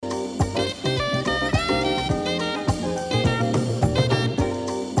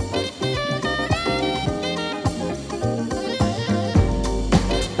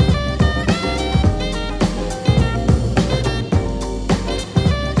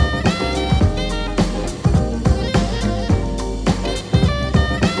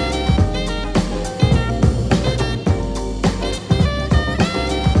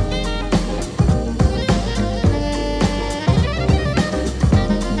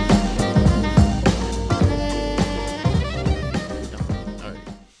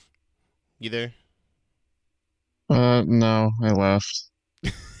there? No, I left.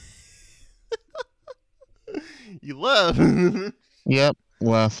 You left. Yep,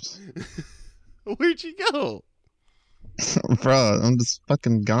 left. Where'd you go? Bro, I'm just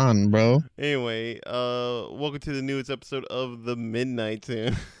fucking gone, bro. Anyway, welcome to the newest episode of the Midnight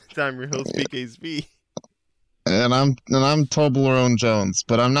Tune. I'm your host, PKSB. And I'm Toblerone Jones,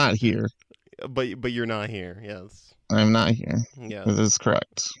 but I'm not here. But you're not here. Yes. I'm not here. Yeah. That is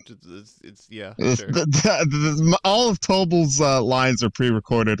correct. It's yeah. It's, Sure. all of Toble's lines are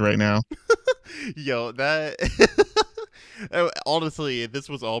pre-recorded right now. Yo, that. Honestly, if this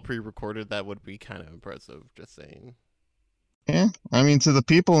was all pre-recorded, that would be kind of impressive. Just saying. Yeah, I mean, to the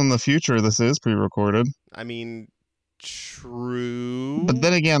people in the future, this is pre-recorded. I mean, true. But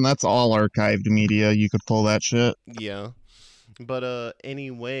then again, that's all archived media. You could pull that shit. Yeah. But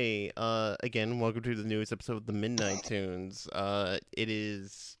anyway, again, welcome to the newest episode of the Midnight Tunes. It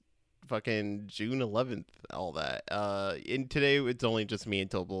is fucking June 11th, all that. And today it's only just me and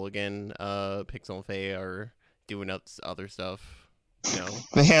Tobel again. Pixel and Faye are doing other stuff. You know.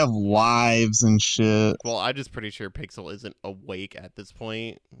 They have lives and shit. Well, I'm just pretty sure Pixel isn't awake at this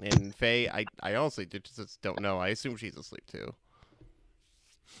point, and Faye, I honestly just don't know. I assume she's asleep too.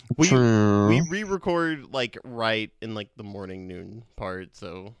 True. We re-record like right in like the morning noon part,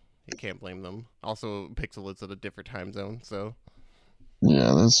 so you can't blame them. Also, Pixel is at a different time zone, so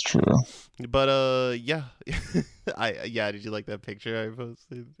Yeah, that's true. But yeah, Did you like that picture I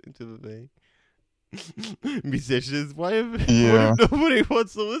posted into the thing? Musicians, what if nobody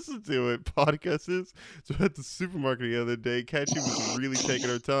wants to listen to it? Podcasters. So at the supermarket the other day, Catchy was really taking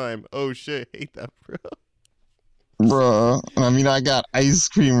her time. Oh shit, hate that, bro. Bruh, I mean, I got ice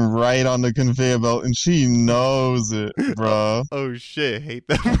cream right on the conveyor belt, and she knows it, bruh. Oh shit, hate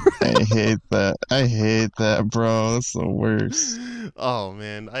that, bro. I hate that, bro. That's the worst. Oh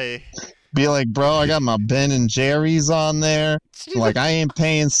man, Be like, bro, I got my Ben and Jerry's on there. Like, I ain't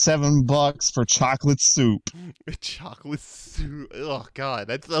paying $7 for chocolate soup. Chocolate soup. Oh god,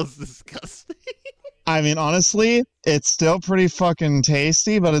 that sounds disgusting. I mean, honestly, it's still pretty fucking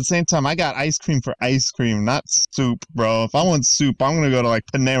tasty, but at the same time, I got ice cream for ice cream, not soup, bro. If I want soup, I'm gonna go to like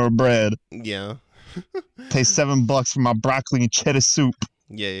Panera Bread. Yeah. Pay $7 for my broccoli and cheddar soup.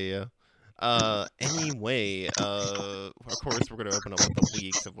 Yeah. Anyway, of course, we're gonna open up with the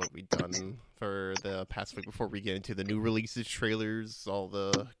weeks of what we've done for the past week before we get into the new releases, trailers, all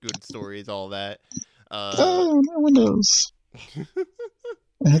the good stories, all that. Oh, my Windows.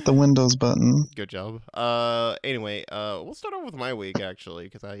 I hit the Windows button. Good job. Anyway, we'll start off with my week actually,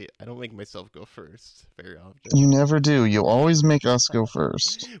 because I don't make myself go first very often. You never do. You always make us go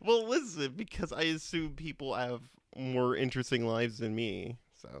first. Well, listen, because I assume people have more interesting lives than me,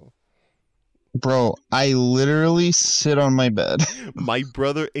 so. Bro, I literally sit on my bed. My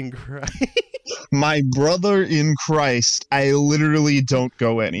brother in Christ. My brother in Christ. I literally don't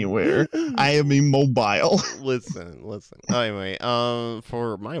go anywhere. I am immobile. Listen. Anyway,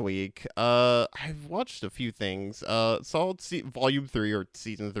 for my week, I've watched a few things. Saw Volume 3 or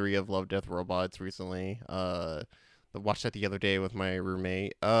Season 3 of Love, Death, Robots recently. I watched that the other day with my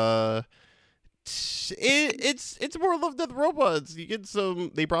roommate. It's more Love, Death, Robots. You get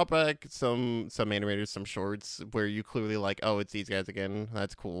they brought back some animators, some shorts where you clearly like, oh, it's these guys again.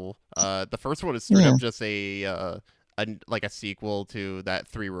 That's cool. The first one is straight up just a sequel to that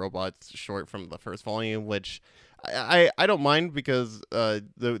Three Robots short from the first volume, which I don't mind because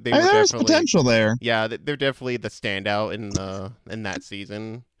there's potential there. Yeah, they're definitely the standout in that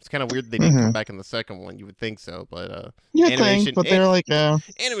season. It's kind of weird they didn't come back in the second one. You would think so, but they're like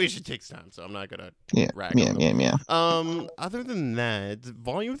animation takes time, so I'm not gonna rag on them. Yeah. Other than that,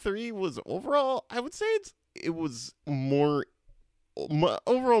 Volume 3 was overall, I would say it was overall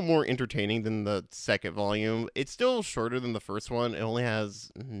more entertaining than the second volume. It's still shorter than the first one. It only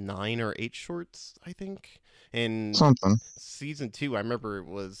has 9 or 8 shorts, I think. And something. Season 2, I remember it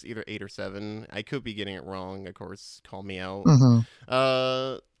was either 8 or 7. I could be getting it wrong. Of course, call me out.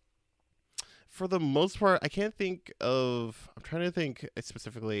 For the most part, I can't think of. I'm trying to think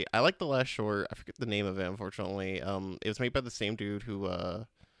specifically. I like the last short. I forget the name of it, unfortunately. It was made by the same dude who.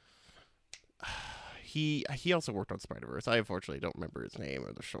 He also worked on Spider-Verse. I unfortunately don't remember his name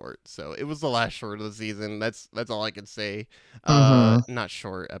or the short. So it was the last short of the season. That's all I can say. Not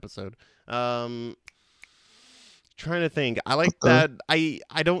short episode. Trying to think. I like that. I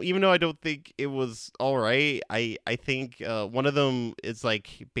don't, even though I don't think it was all right. I think one of them is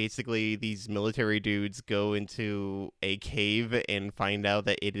like basically these military dudes go into a cave and find out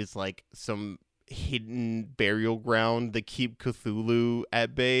that it is like some hidden burial ground to keep Cthulhu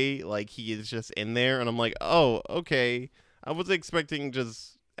at bay. Like he is just in there, and I'm like, oh, okay. I was expecting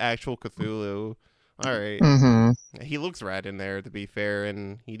just actual Cthulhu. All right. Mm-hmm. He looks rad in there, to be fair,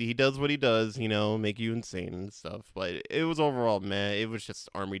 and he does what he does, make you insane and stuff. But it was overall meh. It was just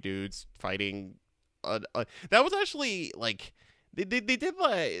army dudes fighting. That was actually like they did they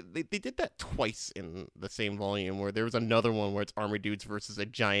did that twice in the same volume, where there was another one where it's army dudes versus a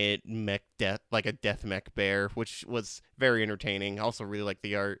giant mech like a death mech bear, which was very entertaining. I also really like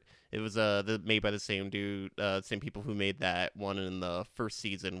the art. It was made by the same dude, same people who made that one in the first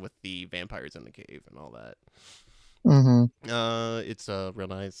season with the vampires in the cave and all that. Mm-hmm. It's real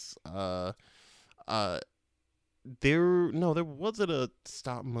nice. Uh, there wasn't a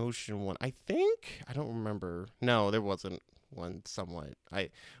stop motion one. I don't remember. No, there wasn't one. Somewhat.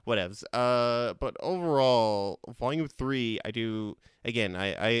 Whatevs. But overall, volume 3, I do. Again,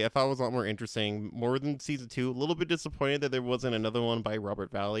 I thought it was a lot more interesting, more than season 2. A little bit disappointed that there wasn't another one by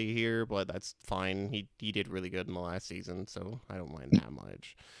Robert Valley here, but that's fine. He did really good in the last season, so I don't mind that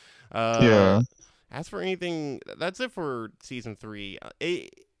much. Yeah. As for anything, that's it for season 3.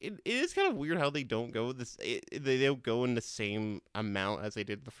 It is kind of weird how they don't go they don't go in the same amount as they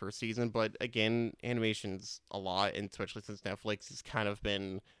did the first season. But again, animation's a lot, and especially since Netflix has kind of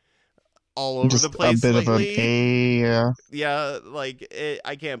been all over Just the place a bit lately. of an Yeah, like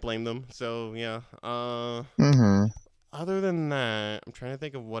I can't blame them. So yeah. Mm-hmm. Other than that, I'm trying to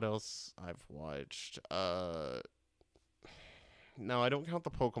think of what else I've watched. No, I don't count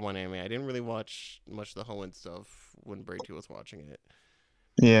the Pokemon anime. I didn't really watch much of the Hoenn stuff when Braid 2 was watching it.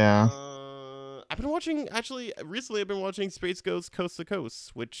 Yeah. I've been watching, actually, recently I've been watching Space Ghost Coast to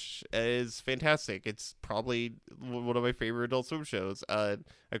Coast, which is fantastic. It's probably one of my favorite Adult Swim shows. Of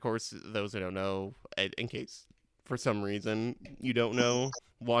course, those who don't know, in case for some reason you don't know,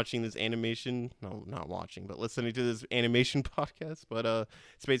 watching this animation, no, not watching, but listening to this animation podcast, but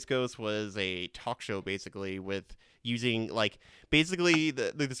Space Ghost was a talk show, basically, with using, like, basically,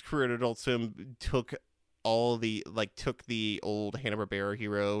 this crew at Adult Swim took the old Hanna-Barbera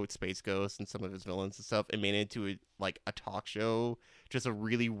hero Space Ghost and some of his villains and stuff and made it into a talk show, just a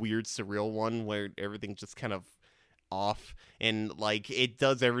really weird, surreal one where everything's just kind of off, and like it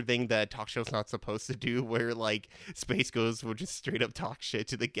does everything that a talk show's not supposed to do, where like Space Ghost will just straight up talk shit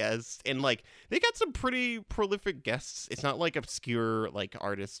to the guests, and like they got some pretty prolific guests. It's not like obscure like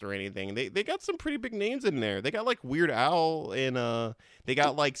artists or anything. They got some pretty big names in there. They got like Weird Al, and they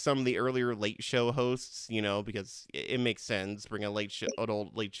got like some of the earlier late show hosts, because it makes sense, bring an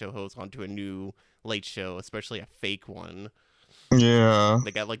old late show host onto a new late show, especially a fake one. Yeah.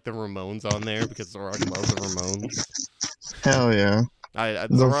 They got like the Ramones on there because Zorak loves the Ramones. Hell yeah.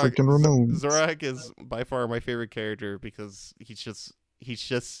 Zorak, freaking Ramones. Zorak is by far my favorite character because he's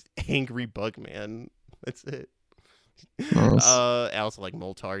just angry Bugman. That's it. Nice. I also like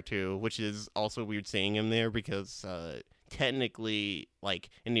Moltar too, which is also weird seeing him there because technically, like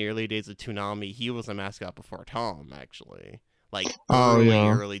in the early days of Toonami, he was a mascot before Tom, actually. Like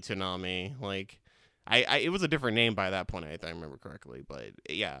early Toonami. Like it was a different name by that point, if I remember correctly. But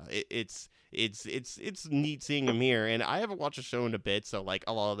yeah, it's neat seeing him here, and I haven't watched the show in a bit, so like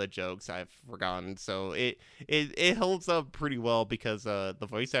a lot of the jokes I've forgotten. So it holds up pretty well because the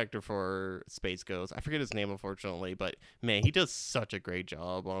voice actor for Space Ghost, I forget his name unfortunately, but man, he does such a great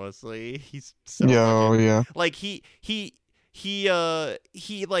job. Honestly, he's so like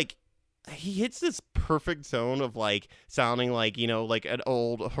he hits this perfect zone of like sounding like like an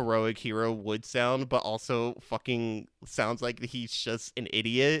old heroic hero would sound, but also fucking sounds like he's just an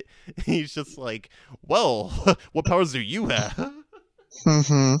idiot. He's just like, well, what powers do you have?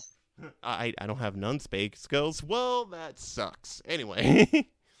 Mm-hmm. I don't have none, Space Ghost. Well, that sucks. Anyway.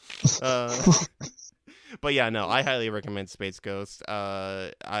 But yeah, no, I highly recommend Space Ghost.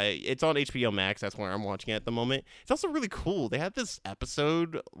 It's on HBO Max. That's where I'm watching it at the moment. It's also really cool. They had this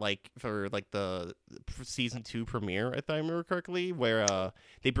episode for the season 2 premiere, if I remember correctly, where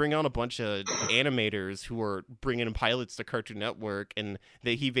they bring on a bunch of animators who are bringing in pilots to Cartoon Network, and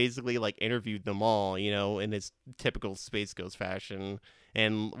he basically like interviewed them all, in his typical Space Ghost fashion.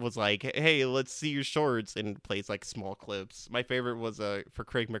 And was like, hey, let's see your shorts, and plays like small clips. My favorite was for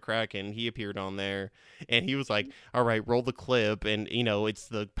Craig McCracken. He appeared on there, and he was like, all right, roll the clip, and it's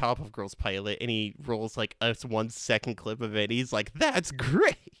the Powerpuff Girls pilot, and he rolls like a 1 second clip of it. He's like, that's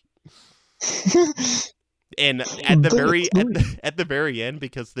great. And at the very end,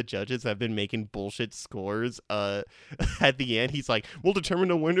 because the judges have been making bullshit scores, at the end he's like, "We'll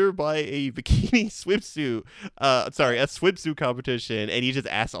determine a winner by a bikini swimsuit, a swimsuit competition," and he just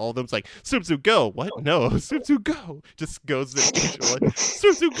asks all of them, it's like, "Swimsuit go!" What? No, swimsuit go! Just goes to like,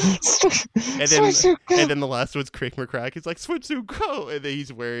 swimsuit go! And then the last one's Craig McCrack. He's like, "Swimsuit go!" And then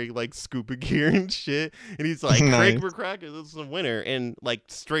he's wearing like scuba gear and shit, and he's like, Nice. "Craig McCrack is the winner." And like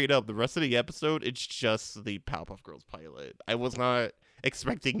straight up, the rest of the episode, it's just the Powerpuff Girls pilot. I was not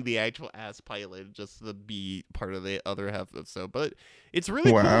expecting the actual ass pilot just to be part of the other half of the episode, but it's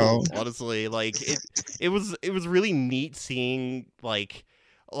really cool, honestly. Like it was really neat seeing like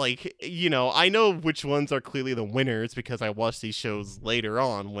I know which ones are clearly the winners because I watched these shows later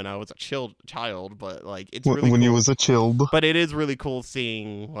on when I was a child, but like it's really when cool. you was a child. But it is really cool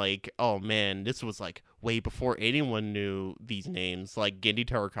seeing like, oh man, this was like way before anyone knew these names. Like Gendy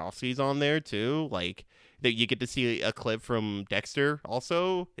Tartakovsky's on there too. Like that you get to see a clip from Dexter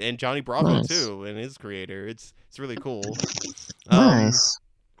also, and Johnny Bravo too, and his creator. It's really cool. Nice.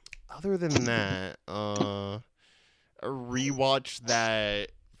 Other than that, rewatch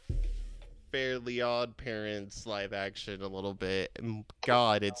that Fairly Odd Parents live action a little bit. And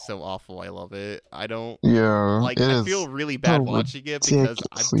God, it's so awful. I love it. I don't. Yeah. Like, I feel really bad watching it because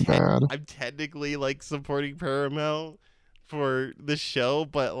bad. I'm technically like supporting Paramount for the show,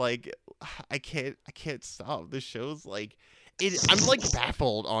 but like I can't stop. The show's like I'm like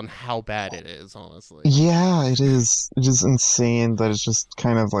baffled on how bad it is, honestly. Yeah, it is. It is insane that it's just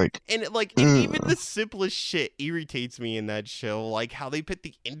kind of like. And even the simplest shit irritates me in that show, like how they put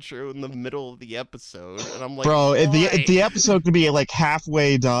the intro in the middle of the episode, and I'm like, bro, why? the episode could be like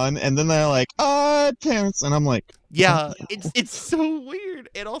halfway done, and then they're like, parents, and I'm like, yeah, it's so weird.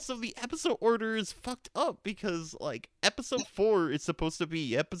 And also the episode order is fucked up because like episode 4 is supposed to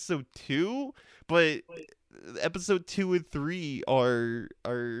be episode 2, but episode 2 and 3 are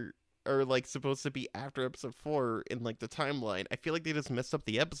like supposed to be after episode 4 in like the timeline. I feel like they just messed up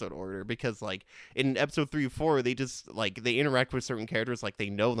the episode order because like in episode 3 and 4 they just like they interact with certain characters like they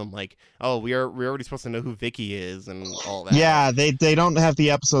know them, like, oh, we're already supposed to know who Vicky is and all that. Yeah, they don't have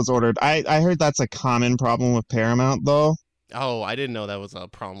the episodes ordered. I heard that's a common problem with Paramount though. Oh, I didn't know that was a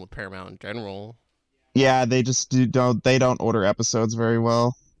problem with Paramount in general. Yeah, they just don't order episodes very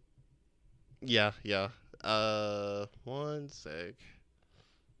well. Yeah. One sec.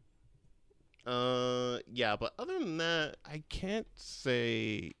 Yeah, but other than that, I can't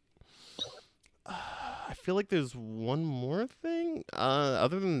say. I feel like there's one more thing.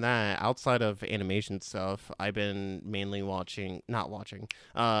 Other than that, outside of animation stuff, I've been mainly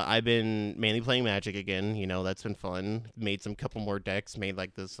I've been mainly playing Magic again. You know, that's been fun. Made some couple more decks. Made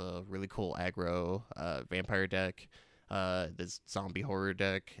like this really cool aggro vampire deck. This zombie horror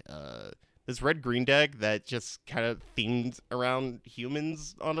deck. This red-green deck that just kind of themed around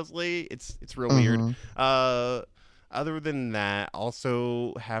humans, honestly. It's real weird. Other than that,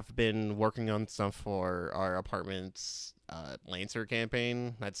 also have been working on stuff for our apartment's Lancer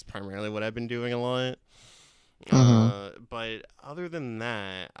campaign. That's primarily what I've been doing a lot. But other than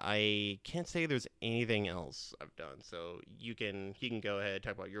that, I can't say there's anything else I've done. So you can go ahead and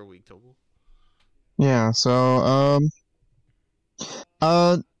talk about your week, Tobal. Yeah, so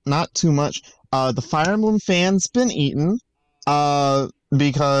not too much. The Fire Emblem fans been eaten.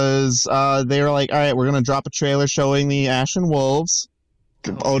 Because they were like, all right, we're gonna drop a trailer showing the Ashen Wolves.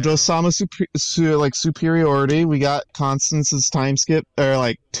 Ojo-sama superiority. We got Constance's time skip, or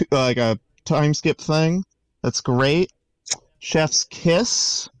like a time skip thing. That's great. Chef's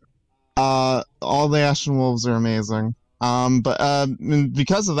Kiss. All the Ashen Wolves are amazing. But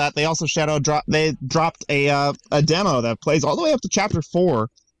because of that, they also dropped a demo that plays all the way up to chapter 4,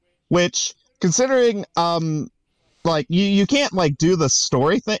 which, considering like you can't like do the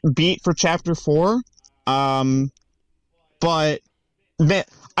story beat for chapter 4, but man,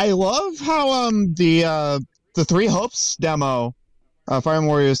 I love how the Three Hopes demo, Fire Emblem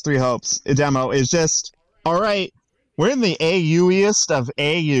Warriors 3 Hopes demo is just, all right, we're in the AU-iest of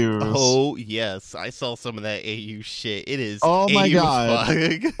AUs. Oh yes, I saw some of that AU shit. It is. Oh my AU god!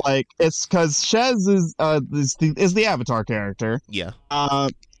 Like, it's because Shez is the Avatar character. Yeah.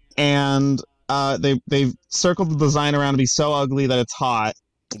 And they've circled the design around to be so ugly that it's hot.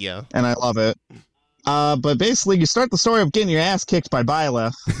 Yeah. And I love it. But basically, you start the story of getting your ass kicked by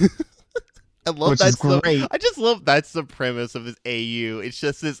Byleth. I love which is great. I just love that's the premise of this AU. It's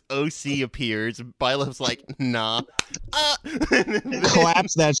just this OC appears, and Byleth's like, nah.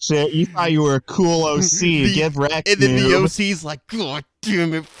 Collapse that shit. You thought you were a cool OC. Get wrecked. And then the OC's like, God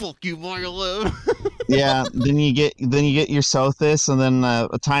damn it, fuck you, Byleth. Yeah, then you get your Sothis, and then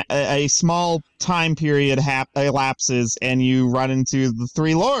a small time period elapses, and you run into the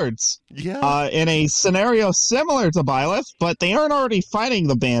Three Lords. Yeah. In a scenario similar to Byleth, but they aren't already fighting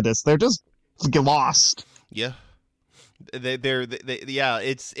the bandits; they're just lost. Yeah. Yeah,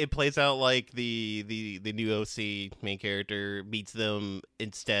 it plays out like the new OC main character meets them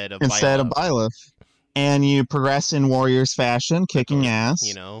instead of Byleth. And you progress in Warriors fashion, kicking ass.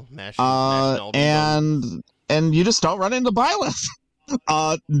 You know, mashing all the and you just don't run into Byleth.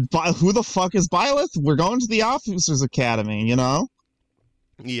 Who the fuck is Byleth? We're going to the Officers Academy, you know?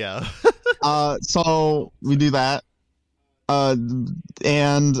 Yeah. So we do that. And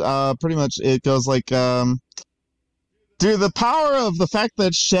pretty much it goes like, dude, the power of the fact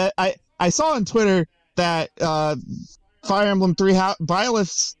that I saw on Twitter that Fire Emblem 3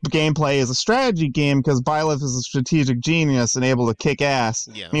 Byleth's gameplay is a strategy game because Byleth is a strategic genius and able to kick ass.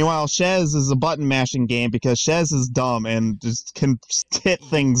 Yeah. Meanwhile, Shez is a button mashing game because Shez is dumb and just can hit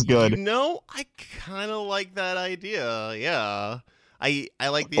things good. You know, I kind of like that idea. Yeah. I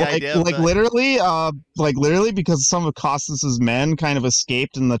like the idea of literally because some of Costas's men kind of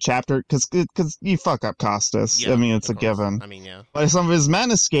escaped in the chapter because you fuck up Costas. Yeah, I mean, it's a given. I mean, yeah. But some of his men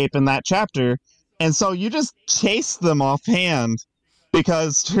escape in that chapter. And so you just chase them offhand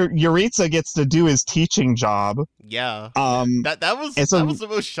because Yuritsa gets to do his teaching job. Yeah. That was the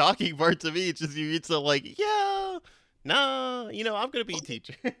most shocking part to me. It's just Yuritsa like, yeah, nah, you know, I'm gonna be a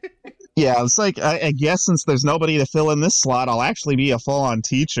teacher. Yeah, it's like I guess since there's nobody to fill in this slot, I'll actually be a full-on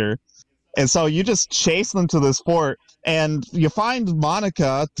teacher. And so you just chase them to this fort, and you find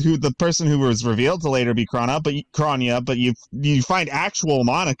Monica, the person who was revealed to later be Kronya, but you find actual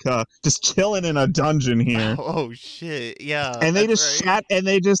Monica just chilling in a dungeon here. Oh shit, yeah. And they just chat, and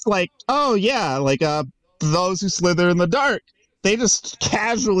they just like, oh yeah, like those who slither in the dark. They just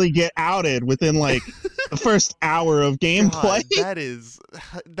casually get outed within like the first hour of gameplay. God,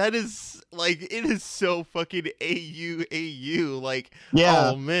 that is like, it is so fucking AU. Like,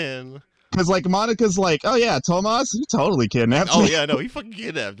 yeah. Oh man. Because, like, Monica's like, oh, yeah, Tomas, he totally kidnapped me. Oh, yeah, no, he fucking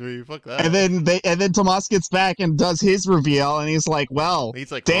kidnapped me. Fuck that. And then Tomas gets back and does his reveal, and he's like, well,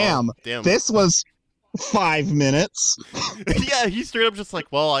 damn, this was 5 minutes. Yeah, he's straight up just like,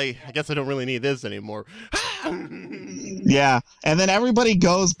 well, I guess I don't really need this anymore. Yeah, and then everybody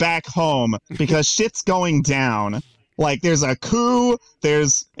goes back home because shit's going down. Like, there's a coup,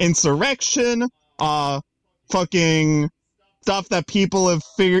 there's insurrection, fucking stuff that people have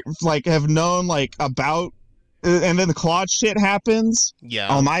known like about, and then the Claude shit happens.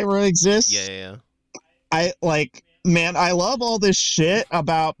 Yeah, Elmira exists. Yeah. I love all this shit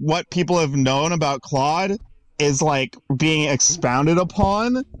about what people have known about Claude is like being expounded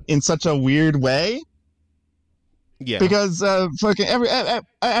upon in such a weird way. Yeah, because I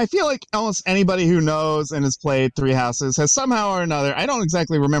feel like almost anybody who knows and has played Three Houses has somehow or another, I don't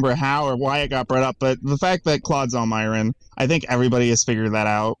exactly remember how or why it got brought up, but the fact that Claude's Elmiran, I think everybody has figured that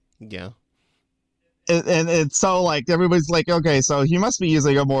out. Yeah. And it's so like everybody's like, okay, so he must be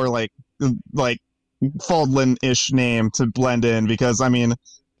using a more like Faldlin-ish name to blend in, because I mean,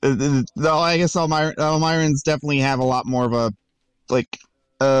 I guess Elmirans definitely have a lot more of a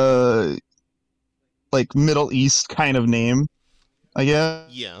like Middle East kind of name, I guess.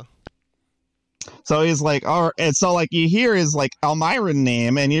 Yeah. So he's like, and so like you hear his like Elmiran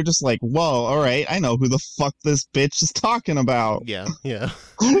name, and you're just like, whoa, all right, I know who the fuck this bitch is talking about. Yeah.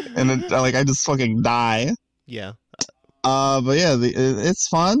 And I just fucking die. Yeah. But yeah, it's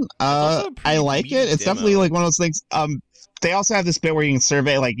fun. I like it. It's definitely like one of those things. They also have this bit where you can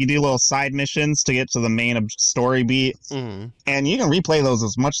survey, like you do little side missions to get to the main story beat, and you can replay those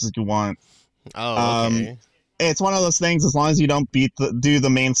as much as you want. Oh, okay. It's one of those things, as long as you don't do the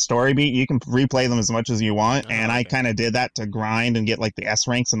main story beat, you can replay them as much as you want, and I kind of did that to grind and get like the S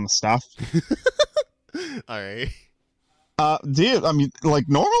ranks and the stuff. Alright. Dude, I mean, like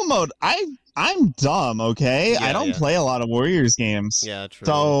normal mode, I'm dumb, okay? I don't play a lot of Warriors games. Yeah, true.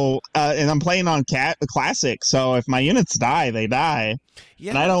 So, and I'm playing on Classic, so if my units die, they die.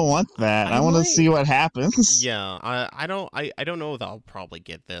 Yeah, and I don't want that. I want to see what happens. Yeah, I don't know if I'll probably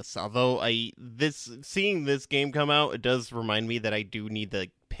get this. Although seeing this game come out, it does remind me that I do need to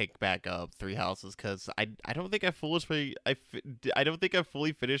pick back up Three Houses, because I don't think I don't think I've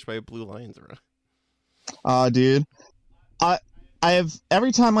fully finished my Blue Lions run. Dude, I have,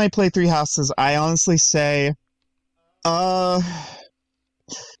 every time I play Three Houses, I honestly say,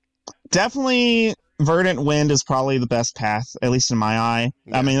 definitely Verdant Wind is probably the best path, at least in my eye.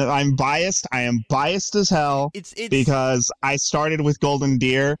 Yeah. I mean, I'm biased. I am biased as hell It's because I started with Golden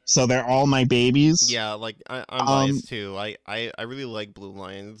Deer, so they're all my babies. yeah, like I'm biased too. I really like Blue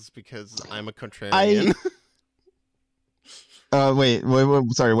Lions because I'm a contrarian. Wait,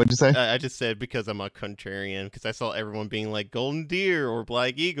 sorry, what'd you say? I just said because I'm a contrarian because I saw everyone being like Golden Deer or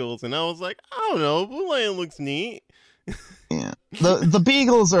Black Eagles, and I was like, I don't know, Blue Lion looks neat. Yeah, the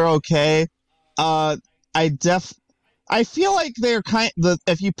Beagles are okay. I feel like they're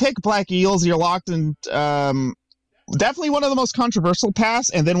if you pick Black Eagles, you're locked in. Definitely one of the most controversial paths,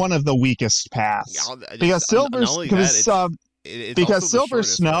 and then one of the weakest paths. Yeah, because Silver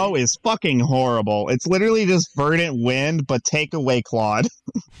Snow is fucking horrible. It's literally just Verdant Wind, but take away Claude.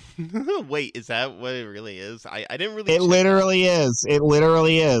 Wait, is that what it really is? I didn't really. It literally is. It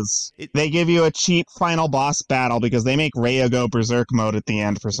literally is. They give you a cheap final boss battle because they make Rhea go Berserk mode at the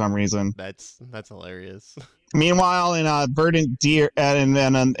end for some reason. That's hilarious. Meanwhile, in Verdant Deer and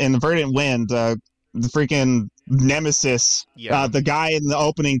then in Verdant Wind, the freaking Nemesis, the guy in the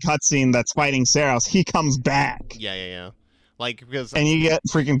opening cutscene that's fighting Saros, he comes back. Yeah. Like, because... And you get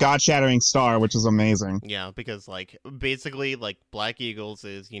freaking God-Shattering Star, which is amazing. Yeah, because, like, basically, like, Black Eagles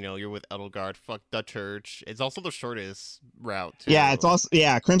is, you're with Edelgard, fuck the church. It's also the shortest route, too. Yeah, it's also...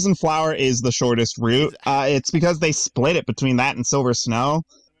 Yeah, Crimson Flower is the shortest route. It's because they split it between that and Silver Snow.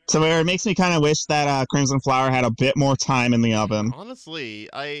 So it makes me kind of wish that Crimson Flower had a bit more time in the oven. Honestly,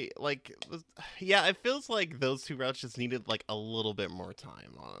 it feels like those two routes just needed, like, a little bit more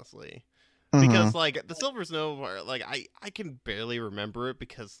time, honestly. Because, like, the Silver Snow, like, I can barely remember it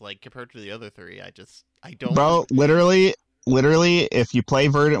because, like, compared to the other three, I don't... Bro, literally, if you play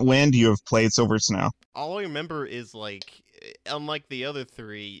Verdant Wind, you have played Silver Snow. All I remember is, like, unlike the other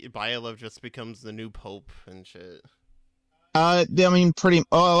three, Byleth just becomes the new pope and shit. I mean,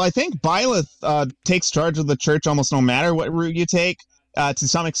 I think Byleth takes charge of the church almost no matter what route you take. To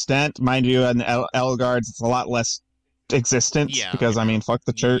some extent, mind you, in Edelgard's, it's a lot less existent because, I mean, fuck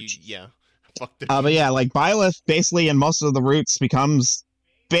the church. Fuck the but yeah, like, Byleth basically in most of the routes becomes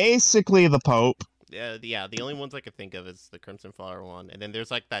basically the Pope. Yeah, the only ones I could think of is the Crimson Flower one, and then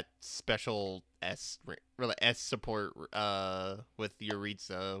there's like that special S support with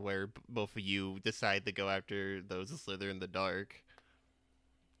Yuritsa, where both of you decide to go after those who slither in the dark.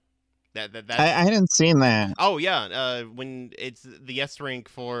 I hadn't seen that. Oh yeah, when it's the S rank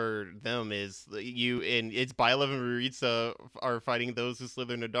for them is you, and it's Byleth and Yuritsa are fighting those who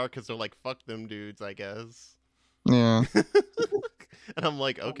slither in the dark because they're like, fuck them dudes, I guess. Yeah. And I'm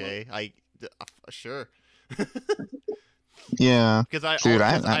like, okay, sure. Yeah. Because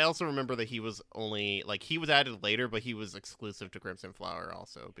I also remember that he was only, like, he was added later, but he was exclusive to Crimson Flower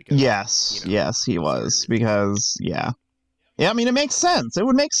also. Because yes, he was. Because, yeah, I mean, it makes sense. It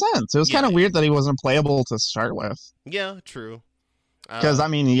would make sense. It was kind of weird that he wasn't playable to start with. Yeah, true. Because, I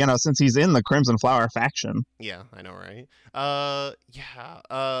mean, since he's in the Crimson Flower faction. Yeah, I know, right?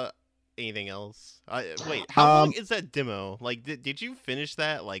 Anything else? Wait, how long is that demo? Like, did you finish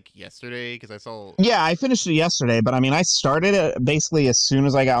that, like, yesterday? Because I saw... Yeah, I finished it yesterday, but, I mean, I started it basically as soon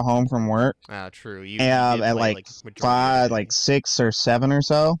as I got home from work. True. At, like 5, like 6 or 7 or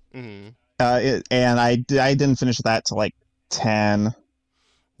so. Mm-hmm. And I didn't finish that till, like, 10.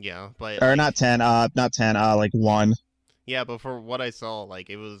 Yeah, but... Or not 10, like 1. Yeah, but for what I saw, like,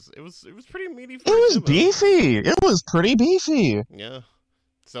 it was pretty meaty for It was beefy! It was pretty beefy! Yeah.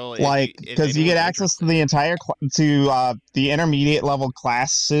 So, like, because you get access to the entire the intermediate level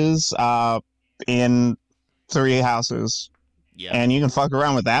classes in 3 houses. Yeah. And you can fuck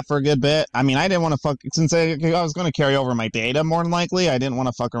around with that for a good bit. I mean, I didn't want to since I was going to carry over my data more than likely, I didn't want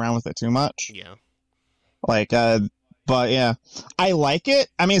to fuck around with it too much. Yeah. Like, but yeah, I like it.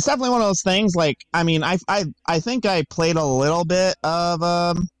 I mean, it's definitely one of those things. Like, I mean, I think I played a little bit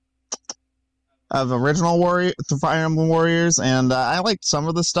of original Fire Emblem Warriors, and I liked some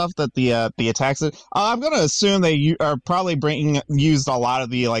of the stuff that the attacks. I'm gonna assume they are probably used a lot of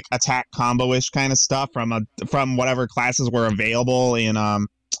the like attack combo-ish kind of stuff from whatever classes were available in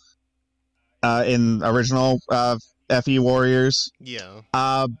original FE Warriors. Yeah.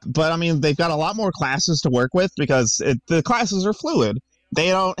 But I mean, they've got a lot more classes to work with because the classes are fluid. They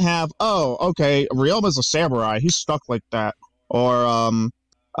don't have Ryoma's a samurai, he's stuck like that, or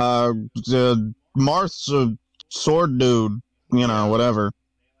Marth's a sword dude, whatever.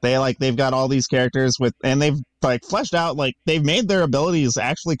 They've got all these characters and they've like fleshed out, like they've made their abilities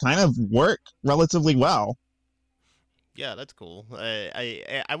actually kind of work relatively well. Yeah, that's cool.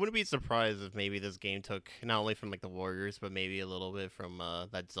 I wouldn't be surprised if maybe this game took not only from like the Warriors, but maybe a little bit from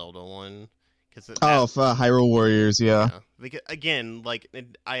that Zelda one, because Oh, for Hyrule Warriors, yeah. yeah. Because, again, like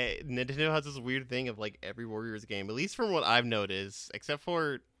Nintendo has this weird thing of like every Warriors game, at least from what I've noticed, except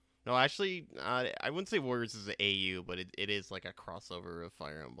for no, actually, I wouldn't say Warriors is an AU, but it is like a crossover of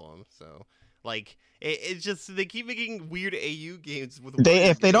Fire Emblem. So like it's just they keep making weird AU games with Warrior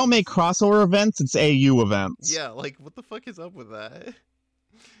If they don't make games. crossover events, it's AU events. Yeah, like what the fuck is up with that?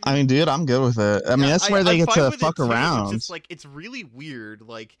 I mean, dude, I'm good with it. I mean, Yeah, that's where they I'm get fine to with fuck it too. It's around. just like it's really weird.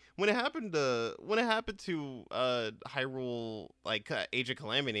 Like when it happened to Hyrule like Age of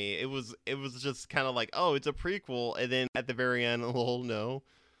Calamity, it was just kind of like, oh, it's a prequel, and then at the very end, oh no,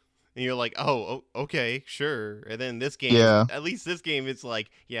 and you're like, oh, okay, sure. And then this game, Yeah. at least this game, it's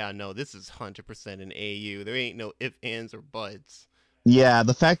like, yeah, no, this is 100% an AU. There ain't no ifs, ands, or buts. Yeah,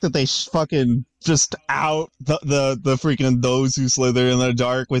 the fact that they fucking just out the freaking those who slither in the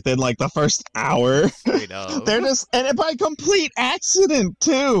dark within like the first hour. Straight up. They're just and by complete accident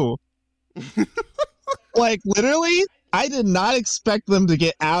too. Like literally, I did not expect them to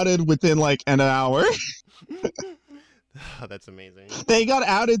get outed within like an hour. That's amazing. They got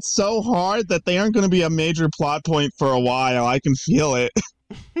outed so hard that they aren't going to be a major plot point for a while. I can feel it.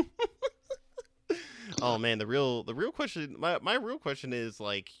 Oh man, the real question, my real question is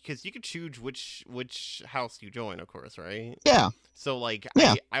like, because you could choose which house you join, of course, right? Yeah. So like,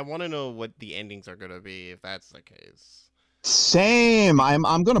 Yeah. I want to know what the endings are gonna be if that's the case. Same.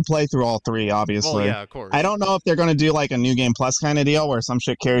 I'm gonna play through all three, obviously. Well, yeah, of course. I don't know if they're gonna do like a new game plus kind of deal where some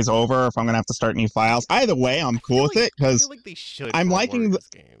shit carries over, or if I'm gonna have to start new files. Either way, I'm cool with it I because feel like they should. I'm for liking Warriors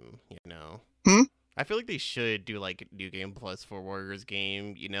game, you know. Hmm? I feel like they should do like new game plus for Warriors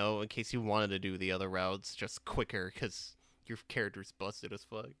game, you know, in case you wanted to do the other routes just quicker because your character's busted as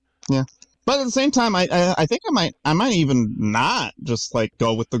fuck. Yeah. But at the same time, I think I might even not just like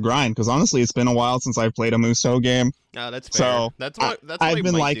go with the grind because honestly, it's been a while since I've played a Musou game. No, that's fair. So That's what I've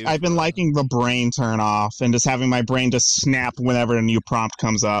been liking the brain turn off and just having my brain just snap whenever a new prompt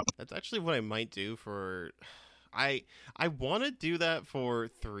comes up. That's actually what I might do for. I want to do that for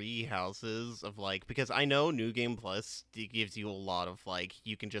 3 houses of like, because I know New Game Plus gives you a lot of like,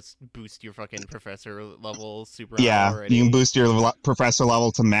 you can just boost your fucking professor level super high already. You can boost your professor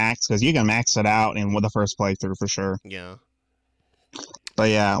level to max because you can max it out in the first playthrough for sure. Yeah. But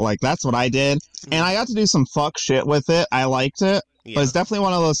yeah, like that's what I did, and I got to do some fuck shit with it. I liked it, Yeah. but it's definitely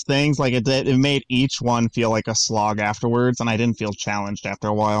one of those things. Like it made each one feel like a slog afterwards, and I didn't feel challenged after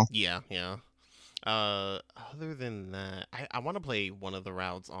a while. Yeah. Other than that, I want to play one of the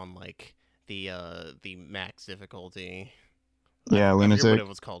routes on like the max difficulty. Yeah, I forget Lunatic. what it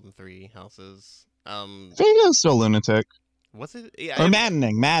was called in 3 houses. I think it was still Lunatic. Was it? Yeah. Or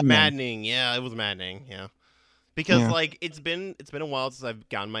Maddening. Maddening. Yeah, it was maddening. Yeah. Because Yeah. like it's been a while since I've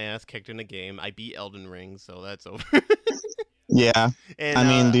gotten my ass kicked in a game. I beat Elden Ring, so that's over. Yeah. And I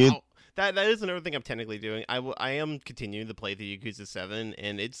mean, dude. that is another thing I'm technically doing. I am continuing to play the Yakuza 7,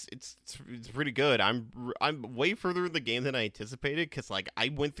 and it's pretty good. I'm way further in the game than I anticipated because like I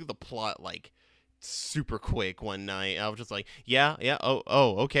went through the plot like super quick one night. I was just like, yeah, oh,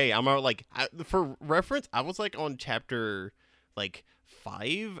 okay. I'm out like for reference, I was like on chapter like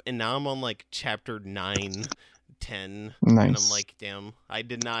 5, and now I'm on like chapter 9. 10 Nice. And I'm like, damn, I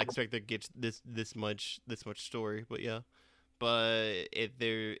did not expect to get this much story, but yeah. But if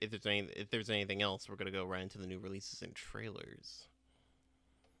there's anything else, we're gonna go right into the new releases and trailers.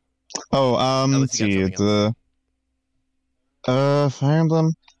 Oh, Unless let's you got see. something Fire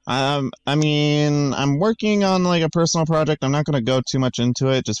Emblem. I mean, I'm working on like a personal project. I'm not gonna go too much into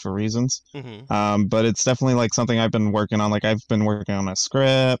it just for reasons. But it's definitely like something I've been working on. Like I've been working on a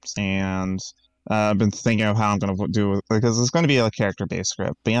script and I've been thinking of how I'm gonna do it because it's gonna be a character-based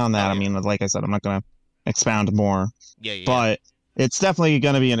script. Beyond that, Oh, yeah. I mean, like I said, I'm not gonna expound more. Yeah. But it's definitely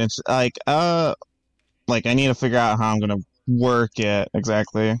gonna be like I need to figure out how I'm gonna work it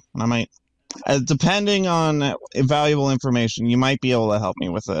exactly. And I might, depending on valuable information, you might be able to help me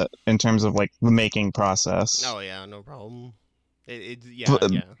with it in terms of like the making process. Oh yeah, no problem.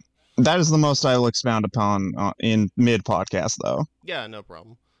 Yeah. That is the most I will expound upon in mid podcast, though. Yeah, no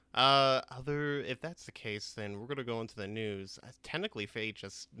problem. If that's the case, then we're gonna go into the news. Technically, Faye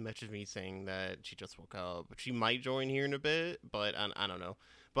just messaged me saying that she just woke up. She might join here in a bit, but I don't know.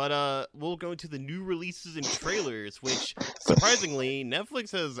 But we'll go into the new releases and trailers, which surprisingly,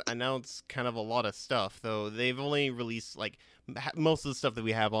 Netflix has announced kind of a lot of stuff. Though they've only released like most of the stuff that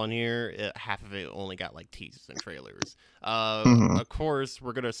we have on here. Half of it only got like teasers and trailers. Of course,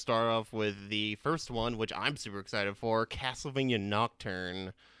 we're gonna start off with the first one, which I'm super excited for: Castlevania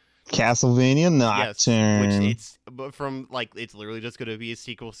Nocturne. Castlevania Yes, which Nocturne. it's but from like it's literally just gonna be a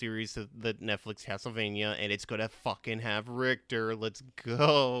sequel series to the Netflix Castlevania, and it's gonna fucking have Richter. Let's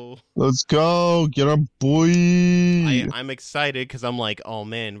go. Let's go, get our boy. I'm excited because I'm like, oh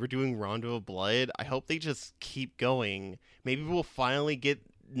man, we're doing Rondo of Blood. I hope they just keep going. Maybe we'll finally get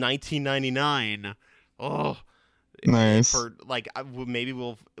 1999. Oh, Nice. for like maybe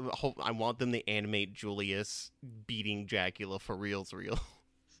we'll hope. I want them to animate Julius beating Dracula for reals, real.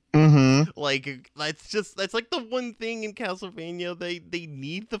 Mm-hmm. Like that's like the one thing in Castlevania they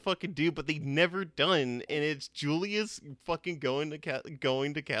need to fucking do, but they never done, and it's Julius fucking going to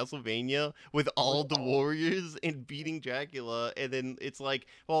Castlevania with all the warriors and beating Dracula, and then it's like,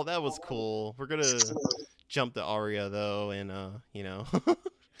 well, that was cool. We're gonna jump to Arya though, and you know,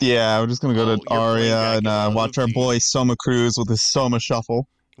 Yeah, we're just gonna go oh, to you're playing Aria and Dracula. watch our Oopsie. boy Soma Cruz with his Soma Shuffle.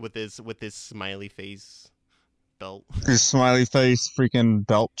 With his smiley face belt. His smiley face freaking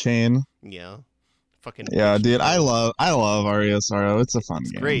belt chain. Yeah. Fucking Yeah, bitch dude, mode. I love Aria Sorrow. It's a fun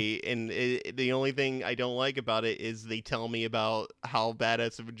It's game. great, and the only thing I don't like about it is they tell me about how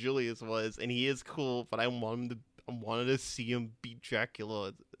badass of Julius was, and he is cool, but I wanted to see him beat Dracula.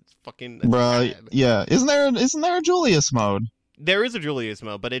 It's fucking that's Bruh, rad. yeah. Isn't there a Julius mode? There is a Julius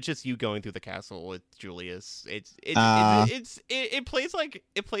mode, but it's just you going through the castle with Julius. Uh It plays like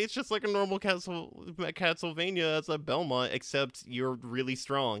it plays just like a normal Castlevania as a Belmont, except you're really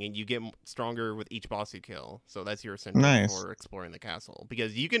strong and you get stronger with each boss you kill. So that's your incentive nice. for exploring the castle,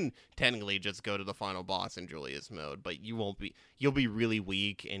 because you can technically just go to the final boss in Julius mode, but you'll be really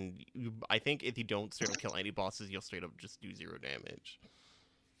weak, and I think if you don't straight up kill any bosses, you'll straight up just do 0 damage.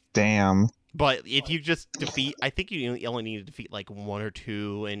 Damn. But if you just defeat, I think you only need to defeat like 1 or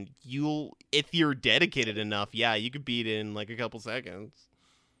 2, and if you're dedicated enough, yeah, you could beat it in like a couple seconds.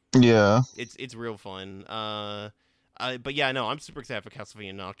 Yeah. It's real fun. But yeah, no, I'm super excited for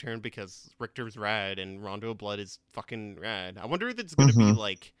Castlevania Nocturne because Richter's rad and Rondo of Blood is fucking rad. I wonder if it's gonna be Mm-hmm.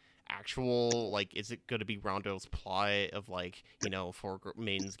 like actual, like, is it gonna be Rondo's plot of like, you know, 4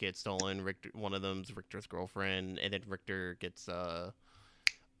 maidens get stolen, one of them's Richter's girlfriend, and then Richter gets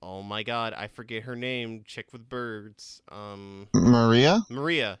oh my god, I forget her name. Chick with birds. Maria?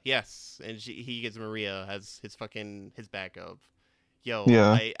 Maria. Yes, and he gets Maria as his backup. Yo,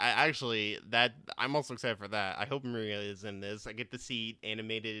 Yeah. I actually that I'm also excited for that. I hope Maria is in this. I get to see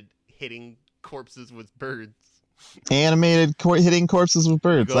animated hitting corpses with birds. Animated hitting corpses with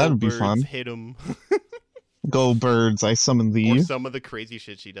birds. Go That would be birds, fun. hit them. Go birds, I summon Or thee. some of the crazy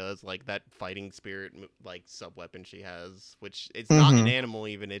shit she does, like that fighting spirit like sub weapon she has, which it's not an Mm-hmm. animal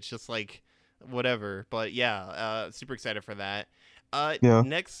even. It's just like whatever. But yeah, super excited for that. Yeah.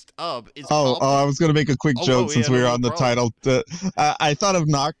 Next up is I was gonna make a quick joke yeah, since we no, were no on the problem. title. I thought of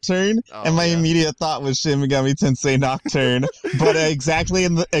Nocturne, and Oh my yeah. immediate thought was Shin Megami Tensei Nocturne, but exactly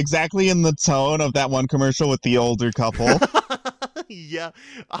in the tone of that one commercial with the older couple. Yeah.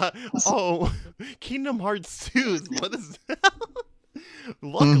 Oh, Kingdom Hearts 2. What is that?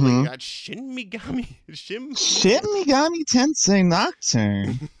 Luckily, Mm-hmm. got Shin Shin Megami Tensei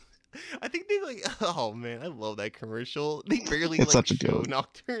Nocturne. I think they like. Oh man, I love that commercial. They barely It's like such a show joke.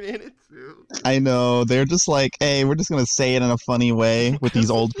 Nocturne in it too. I know they're just like, hey, we're just gonna say it in a funny way with these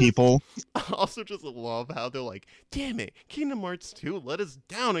old people. I also just love how they're like, "Damn it, Kingdom Hearts 2 let us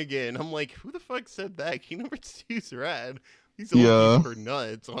down again." I'm like, who the fuck said that? Kingdom Hearts 2's rad. These old Yeah. people are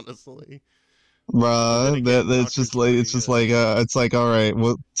nuts, honestly. Bruh, again, that's Nocturne's just like pretty it's just good. like it's like all right,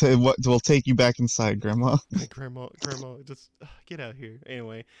 we'll take you back inside, Grandma. My grandma, just get out here.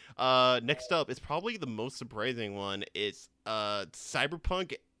 Anyway, next up is probably the most surprising one. It's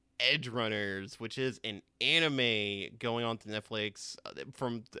Cyberpunk Edge Runners, which is an anime going on to Netflix.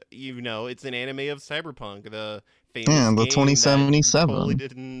 It's an anime of Cyberpunk, the famous Yeah, the game that 2077. totally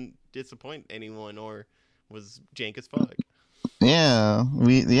didn't disappoint anyone or was jank as fuck. Yeah,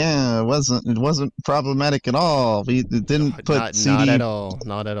 it wasn't problematic at all. It didn't put Not CD at all,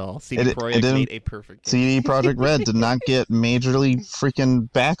 not at all. CD it Projekt didn't made a perfect game. CD Projekt Red did not get majorly freaking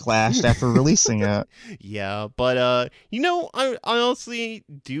backlashed after releasing it. Yeah, but I honestly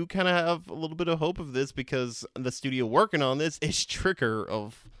do kind of have a little bit of hope of this because the studio working on this is Trigger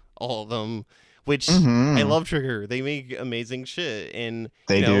of all of them, which I Mhm. love Trigger. They make amazing shit, and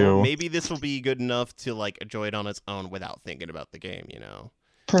They do. maybe this will be good enough to like enjoy it on its own without thinking about the game.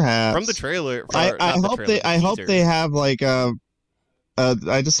 Perhaps. From the trailer, I hope they have like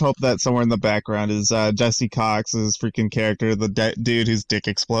I just hope that somewhere in the background is Jesse Cox's freaking character, the dude whose dick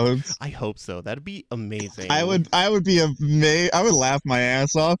explodes. I hope so. That'd be amazing. I would I would laugh my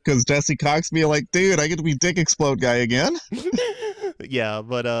ass off because Jesse Cox be like, dude, I get to be dick explode guy again. Yeah,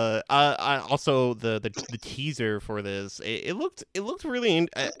 but I also the teaser for this, it looked really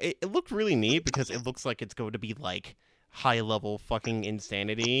it looked really neat because it looks like it's going to be like high level fucking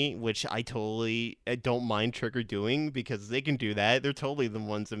insanity, which I totally don't mind Trigger doing because they can do that. They're totally the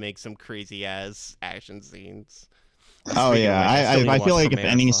ones that make some crazy ass action scenes. Oh Speaking of yeah, which, I still need to I feel watch like if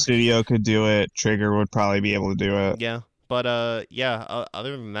Command. any Fuck. studio could do it, Trigger would probably be able to do it. Yeah, but yeah.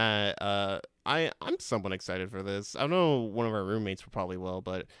 Other than that, I'm somewhat excited for this. I know one of our roommates will probably will,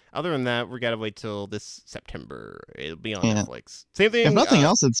 but other than that, we gotta wait till this September. It'll be on Yeah. Netflix. Same If thing. nothing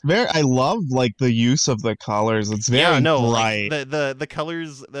else, it's very. I love like the use of the colors. It's Yeah, very no, like bright. the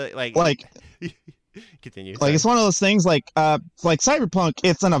colors, the Like Continue. like Sorry. it's one of those things like Cyberpunk.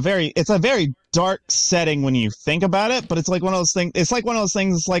 It's a very dark setting when you think about it, but it's like one of those things. It's like one of those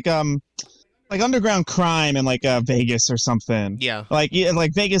things. It's like underground crime in like Vegas or something. Yeah, Like yeah,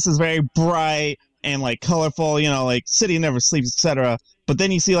 like Vegas is very bright and like colorful, you know, like City Never Sleeps, etc. But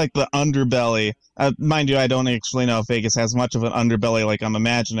then you see like the underbelly. Mind you, I don't actually know if Vegas has much of an underbelly like I'm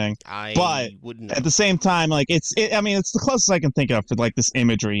imagining. But I wouldn't at know. the same time, like I mean, it's the closest I can think of for like this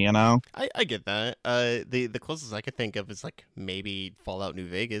imagery, you know? I get that. The closest I could think of is like maybe Fallout New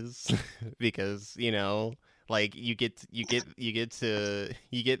Vegas, because like you get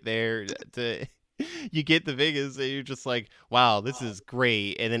there to you get to Vegas and you're just like, wow, this is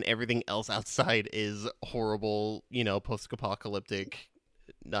great, and then everything else outside is horrible. Post-apocalyptic,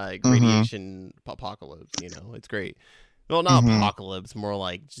 Mm-hmm. radiation apocalypse. It's great. Well, not Mm-hmm. apocalypse, more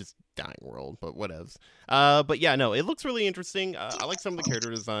like just dying world, but whatevs. But yeah, no, it looks really interesting. I like some of the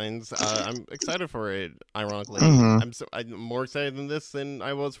character designs. I'm excited for it. Ironically, Mm-hmm. I'm more excited than this than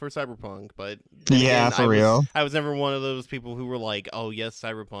I was for Cyberpunk. But then Yeah, again, for real. I was never one of those people who were like, "Oh yes,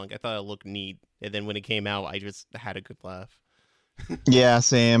 Cyberpunk." I thought it looked neat, and then when it came out, I just had a good laugh. Yeah,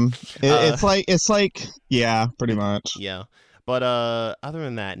 same. Uh, It's like yeah, pretty much. Yeah. But other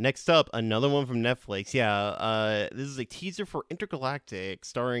than that, next up, another one from Netflix. Yeah, this is a teaser for Intergalactic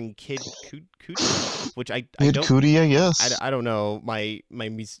starring Kid Cudi, which I Kid don't Cudi, yes. I don't know my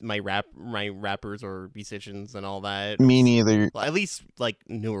rappers or musicians and all that. Me neither. Well, at least like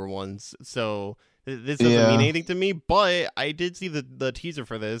newer ones. So this doesn't mean Yeah. anything to me, but I did see the teaser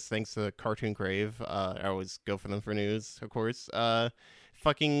for this thanks to Cartoon Crave. I always go for them for news, of course.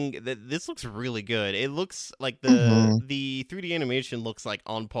 This looks really good. It looks like Mm-hmm. the 3D animation looks like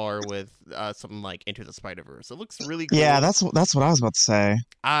on par with something like Into the Spider-Verse. It looks really Yeah, cool. that's what I was about to say.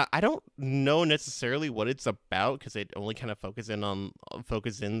 I don't know necessarily what it's about because it only kind of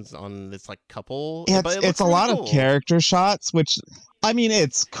focuses on this like couple, but it It's looks a really lot of cool. character shots, which I mean,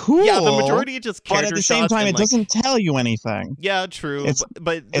 it's Yeah, the cool, majority is just but at character the same shots time, and it like, doesn't tell you anything. yeah, true, It's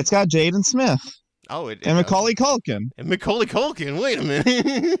but it's got Jaden Smith oh, it and does. Macaulay Culkin. And Macaulay Culkin. Wait a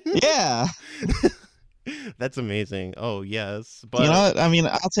minute. Yeah, That's amazing. Oh yes, you know but what? I mean,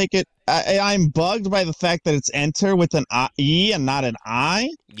 I'll take it. I'm bugged by the fact that it's enter with an E and not an I.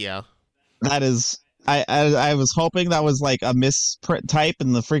 yeah, That is, I was hoping that was like a misprint type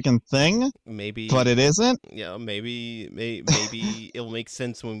in the freaking thing, but maybe. it isn't. Yeah, maybe it'll make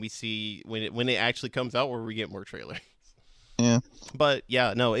sense when we see when it actually comes out, where we get more trailers. Yeah. But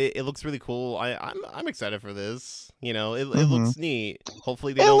yeah, no, it looks really cool. I'm excited for this. It Mm-hmm. looks neat.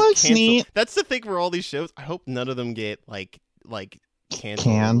 Hopefully they It don't looks cancel. neat. That's the thing for all these shows. I hope none of them get like canceled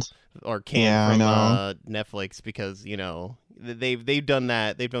Canned. or canned Yeah, I from know. Netflix because they've done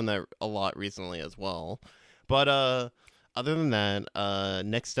that. They've done that a lot recently as well. But other than that,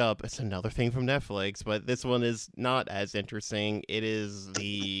 next up, it's another thing from Netflix, but this one is not as interesting. It is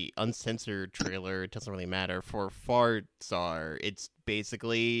the uncensored trailer. It doesn't really matter for Fartsar. It's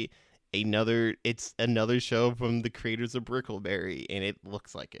basically another show from the creators of Brickleberry, and it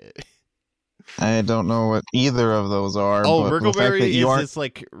looks like it. I don't know what either of those are, Oh, but the fact that Brickleberry you is aren't. this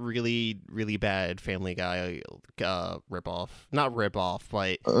like really really bad Family Guy ripoff. Not ripoff,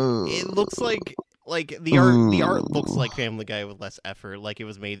 but it looks like the art looks like Family Guy with less effort, like it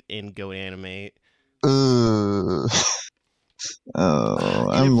was made in Go Animate. Uh, oh, And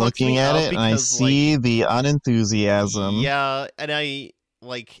it I'm fucks looking me at up it and I because see the unenthusiasm. yeah, and I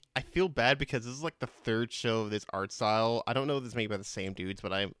feel bad because this is like the third show of this art style. I don't know if it's made by the same dudes,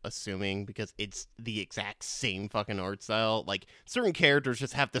 but I'm assuming because it's the exact same fucking art style. Like certain characters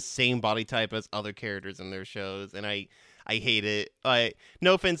just have the same body type as other characters in their shows, and I hate it.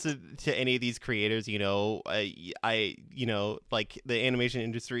 No offense to any of these creators, like the animation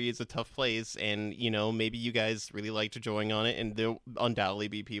industry is a tough place, and maybe you guys really like to join on it, and there'll undoubtedly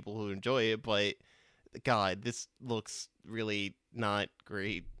be people who enjoy it, but God, this looks really not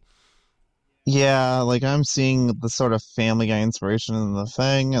great. Yeah, like I'm seeing the sort of Family Guy inspiration in the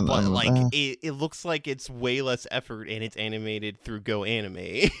thing, and But then like it looks like it's way less effort and it's animated through Go Anime.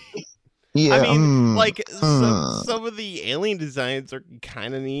 I yeah, mean, like some of the alien designs are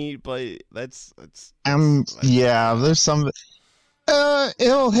kind of neat, but yeah, yeah. there's some.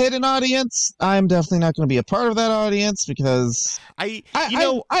 It'll hit an audience. I'm definitely not going to be a part of that audience because I I, you I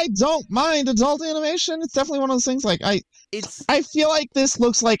know I don't mind adult animation. It's definitely one of those things. Like it's I feel like this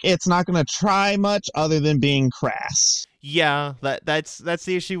looks like it's not going to try much other than being crass. Yeah, that's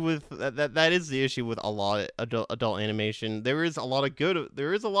the issue with that is the issue with a lot of adult animation. There is a lot of good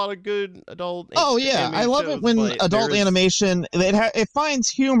Oh yeah, I animated love it shows, when but there adult is animation it finds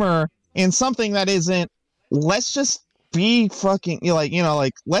humor in something that isn't. Let's just be fucking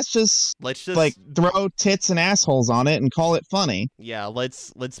like let's just let's like just throw tits and assholes on it and call it funny. yeah,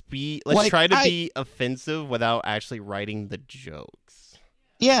 let's Like try to be offensive without actually writing the jokes.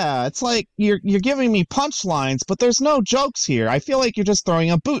 yeah, it's like you're giving me punchlines, but there's no jokes here. I feel like you're just throwing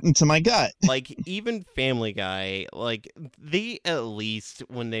a boot into my gut. Like even Family Guy, like they at least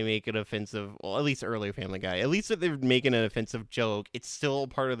when they make an offensive, well, at least earlier Family Guy, at least if they're making an offensive joke, it's still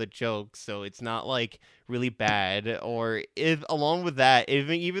part of the joke, so it's not like really bad. Or if along with that,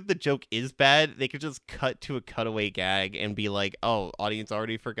 even if the joke is bad, they could just cut to a cutaway gag and be like, "Oh, audience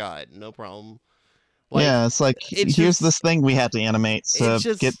already forgot, no problem." Like Yeah, it's like it's here's just this thing we had to animate it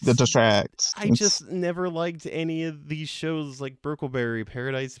to get the just distract. I just never liked any of these shows like Brickleberry,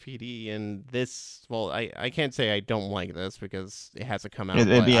 Paradise PD, and this. Well, I can't say I don't like this because it hasn't come out, but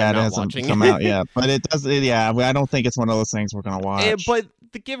Yeah, I'm it not hasn't watching come out it. yet, but it does. Yeah, I don't think it's one of those things we're gonna watch. But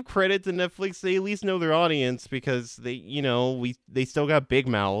to give credit to Netflix, they at least know their audience because they still got Big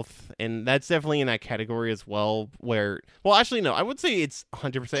Mouth, and that's definitely in that category as well. Where well, actually no, I would say it's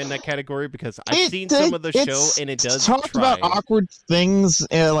 100% in that category because I've seen some of the show and it does talked try. about awkward things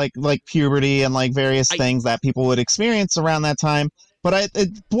like puberty and like various I things that people would experience around that time. But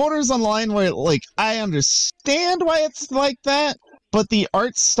it borders on the line where like I understand why it's like that, but the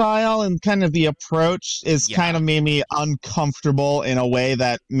art style and kind of the approach is kind yeah. of made me uncomfortable in a way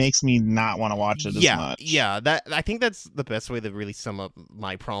that makes me not want to watch it as much. That I think that's the best way to really sum up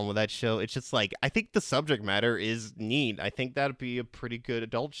my problem with that show. It's just like I think the subject matter is neat. I think that'd be a pretty good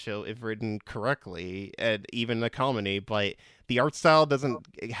adult show if written correctly, and even a comedy. But the art style doesn't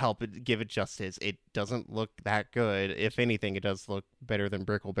help it give it justice. It doesn't look that good. If anything, it does look better than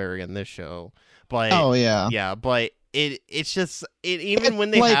Brickleberry in this show. But Oh yeah. yeah, but it's just even It,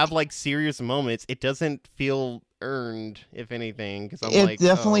 when they like have like serious moments, it doesn't feel earned, if anything, because I'm it like,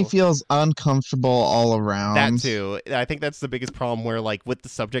 definitely oh, feels uncomfortable all that around. too. I think that's the biggest problem where like with the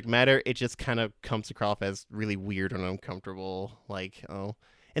subject matter, it just kind of comes across as really weird and uncomfortable. Like, oh,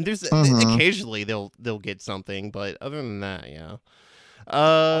 and there's Mhm. occasionally they'll get something, but other than that, yeah.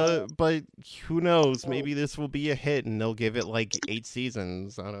 But who knows? Maybe this will be a hit and they'll give it like 8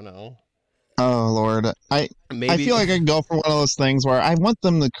 seasons. I don't know. Oh Lord, I Maybe feel like I can go for one of those things where I want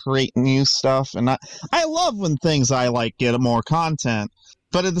them to create new stuff, and I love when things I like get more content,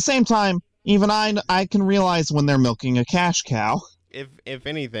 but at the same time, even I can realize when they're milking a cash cow. if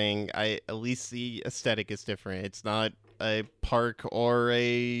anything, I at least the aesthetic is different. It's not a park or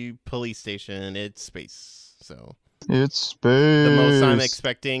a police station. It's space. So It's the most I'm space,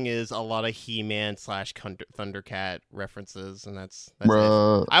 expecting is a lot of He-Man / Thundercat references, and that's it.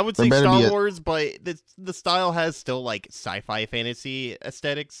 bruh. I would There say better Star be a Wars, but the style has still like sci-fi fantasy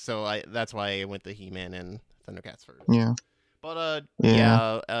aesthetics, so that's why I went to He-Man and Thundercats first. yeah, But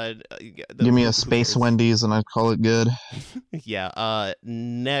yeah. Give me a who space cares? Wendy's and I'd call it good. Yeah.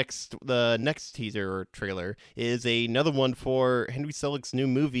 The next teaser or trailer is another one for Henry Selick's new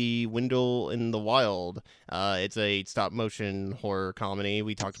movie, Wendell in the Wild. It's a stop motion horror comedy.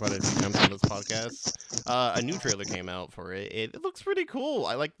 We talked about it a few times on this podcast. A new trailer came out for it. It looks pretty cool.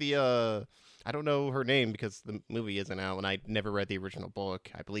 I like the I don't know her name because the movie isn't out, and I never read the original book.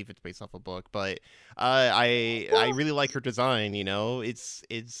 I believe it's based off a book, but I really like her design. You know, it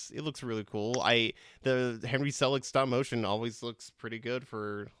looks really cool. The Henry Selick stop motion always looks pretty good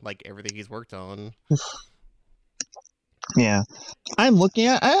for like everything he's worked on. Yeah, I'm looking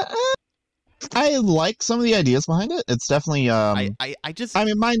at. I like some of the ideas behind it. It's definitely I just I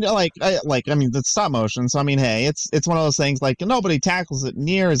mean, mind I mean, the stop motion. So I mean, hey, it's one of those things like nobody tackles it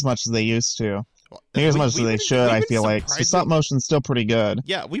near as much as they used to, near as much as they should. I we've been feel like so stop motion's still pretty good.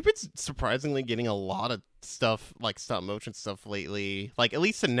 yeah, we've been surprisingly getting a lot of stuff like stop motion stuff lately. Like at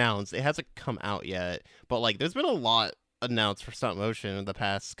least announced. It hasn't come out yet, but like there's been a lot announced for stop motion in the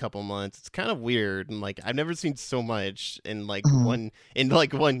past couple months. It's kind of weird, and like I've never seen so much in like Mhm.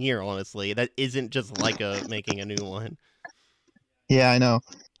 one year. Honestly, that isn't just like a making a new one. Yeah, I know.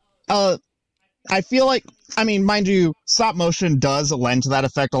 Uh, I feel like, I mean, mind you, stop motion does lend to that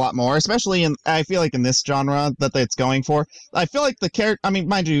effect a lot more, especially I feel like in this genre that it's going for. I feel like the character, I mean,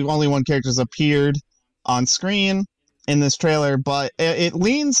 mind you, only one character's appeared on screen in this trailer, but it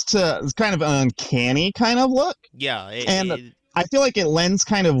leans to kind of an uncanny kind of look. Yeah, And I feel like it lends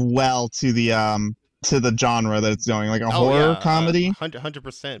kind of well to the genre that it's going, like a horror comedy.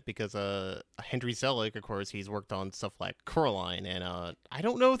 100%, because Henry Selick, of course, he's worked on stuff like Coraline, and I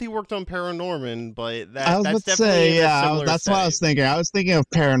don't know if he worked on Paranorman, but that's definitely that's what I was thinking. I was thinking of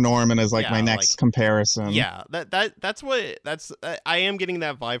Paranorman as like my next comparison. Yeah, I am getting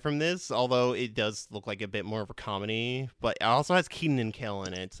that vibe from this, although it does look like a bit more of a comedy, but it also has Kenan and Kel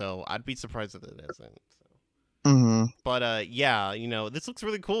in it, so I'd be surprised if it isn't. Mm-hmm. But yeah, this looks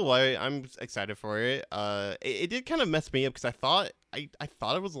really cool. I'm excited for it. It did kind of mess me up because I thought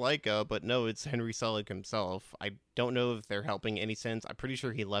it was Laika, but no, it's Henry Selick himself. I don't know if they're helping any sense. I'm pretty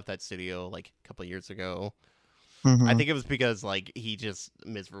sure he left that studio like a couple of years ago. Mm-hmm. I think it was because like he just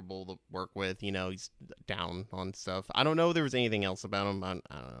miserable to work with. He's down on stuff. I don't know if there was anything else about him. I don't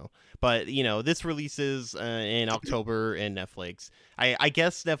know. But this releases in October in Netflix. I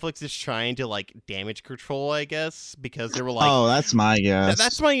guess Netflix is trying to like damage control. I guess because they were like, oh, that's my guess.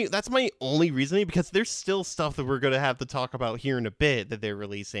 That's my only reasoning, because there's still stuff that we're gonna have to talk about here in a bit that they're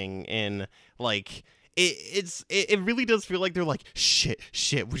releasing, and like. It really does feel like they're like shit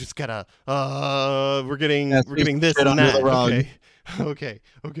we just gotta we're getting this and that. Okay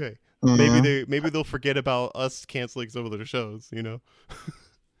Mm-hmm. maybe they'll forget about us canceling some of their shows.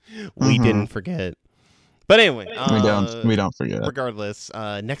 We didn't forget, but anyway, we don't forget. Regardless,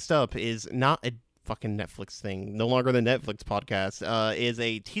 next up is not a fucking Netflix thing, no longer the Netflix podcast, is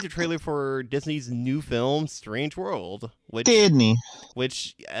a teaser trailer for Disney's new film Strange World, which it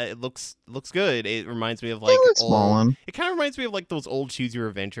looks good. It reminds me of like it kind of reminds me of like those old Choose Your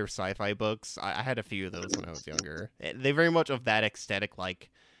Adventure sci-fi books. I had a few of those when I was younger. They very much of that aesthetic,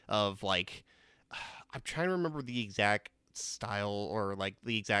 I'm trying to remember the exact style or like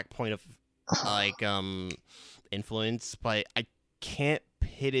the exact point of like influence, but I can't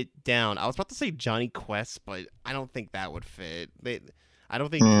pin it down. I was about to say Johnny Quest, but I don't think that would fit. I don't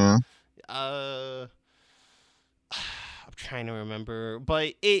think. I'm trying to remember,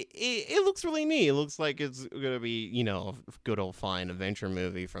 but it looks really neat. It looks like it's gonna be a good old fine adventure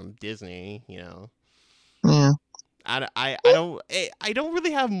movie from Disney. Yeah. I don't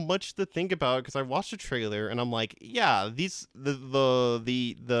really have much to think about because I watched the trailer and I'm like, yeah, the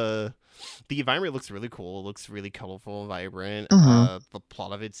environment looks really cool. It looks really colorful and vibrant. Mm-hmm. The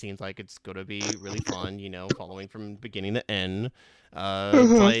plot of it seems like it's gonna be really fun, following from beginning to end.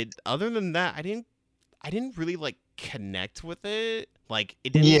 But other than that, I didn't really like connect with it. Like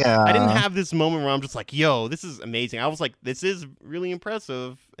it didn't. Yeah. I didn't have this moment where I'm just like, "Yo, this is amazing." I was like, "This is really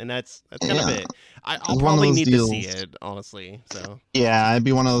impressive," and that's kind of it. I'll probably need to see it, honestly. So yeah, it'd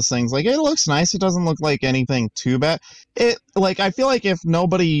be one of those things. Like it looks nice. It doesn't look like anything too bad. I feel like if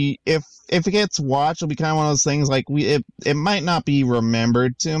it gets watched, it'll be kind of one of those things. Like it might not be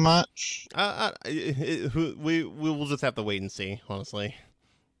remembered too much. We will just have to wait and see, honestly.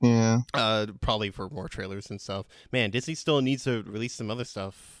 Yeah. Probably for more trailers and stuff. Man, Disney still needs to release some other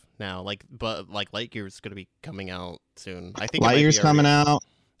stuff now. But Lightyear's going to be coming out soon. I think Lightyear's coming out.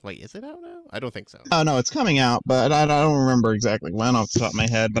 Wait, is it out now? I don't think so. Oh no, it's coming out, but I don't remember exactly when off the top of my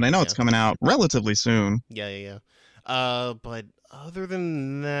head. But I know it's coming out relatively soon. Yeah. But other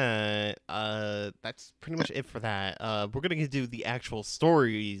than that, that's pretty much it for that. We're gonna do the actual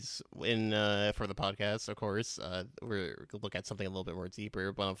stories for the podcast, of course. We're gonna look at something a little bit more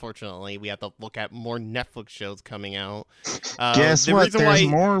deeper, but unfortunately, we have to look at more Netflix shows coming out. Guess what? There's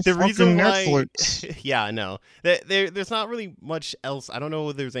more fucking Netflix. Yeah, I know. There's not really much else. I don't know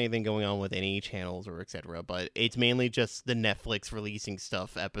if there's anything going on with any channels or etc. But it's mainly just the Netflix releasing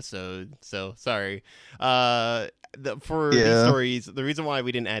stuff episode. So sorry. These stories, the reason why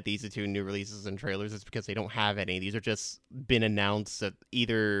we didn't add these to new releases and trailers is because they don't have any. These are just been announced that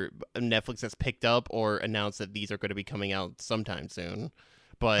either Netflix has picked up or announced that these are going to be coming out sometime soon.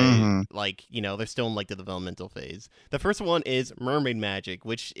 But they're still in like the developmental phase. The first one is Mermaid Magic,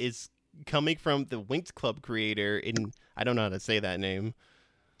 which is coming from the Winx Club creator I don't know how to say that name.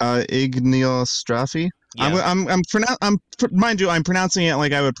 Ignatius Straffi. Yeah. Mind you, I'm pronouncing it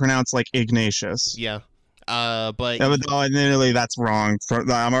like I would pronounce like Ignatius. Yeah. But admittedly, that's wrong.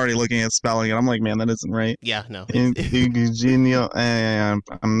 I'm already looking at spelling, and I'm like, man, that isn't right. Yeah, no. I'm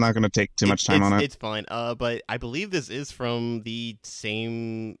not gonna take too much time on it. It's fine. But I believe this is from the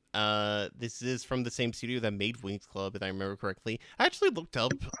same. This is from the same studio that made Winx Club, if I remember correctly. I actually looked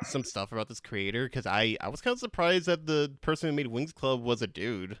up some stuff about this creator because I was kind of surprised that the person who made Winx Club was a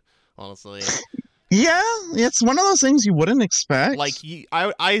dude. honestly. Yeah, it's one of those things you wouldn't expect. Like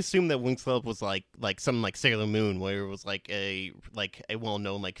I assume that Winx Club was like some like Sailor Moon, where it was like a well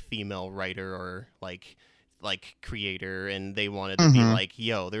known like female writer or like creator, and they wanted to be hmm like,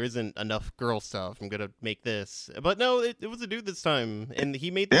 yo, there isn't enough girl stuff, I'm gonna make this. But no, it was a dude this time, and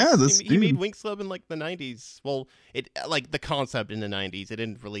he made Yeah, this. this He made dude. Winx Club in like the 90s. Well, it like the concept in the 90s. It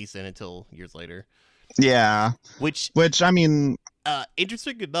didn't release it until years later. Yeah, Which which I mean,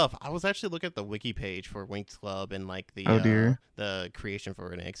 interesting enough, I was actually looking at the wiki page for Winx Club and like oh dear. the creation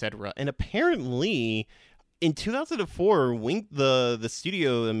for it, and etc. And apparently, in 2004, the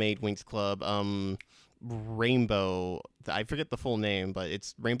studio that made Winx Club, Rainbow, I forget the full name, but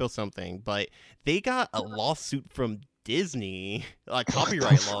it's Rainbow something. But they got a lawsuit from Disney, a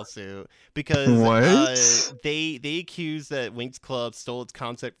copyright lawsuit, because What? they accused that Winx Club stole its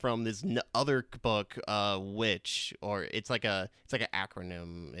concept from this other book, Witch, or it's like an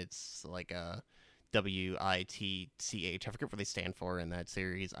acronym. It's like a WITCH. I forget what they stand for in that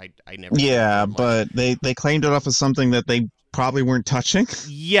series. I never. Yeah, Much. but they claimed it off as something that they probably weren't touching.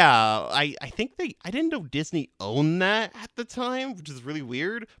 Yeah, I think I didn't know Disney owned that at the time, which is really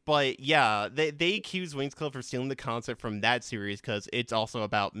weird. But yeah, they accused Winx Club for stealing the concept from that series because it's also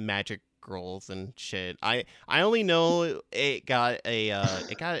about magic girls and shit. I only know it got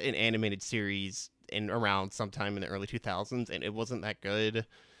an animated series in around sometime in the early 2000s, and it wasn't that good.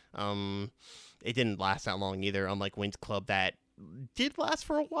 It didn't last that long either, unlike Winx Club that did last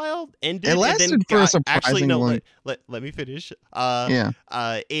for a while, ended, It and then lasted for a got surprising actually no. long. Let me finish. Yeah,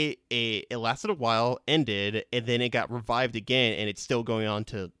 It lasted a while, ended, and then it got revived again, and it's still going on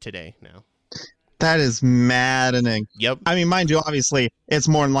to today now. that is maddening. Yep. I mean, mind you, obviously, it's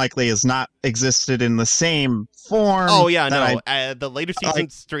more than likely has not existed in the same form. Oh yeah, that no. The later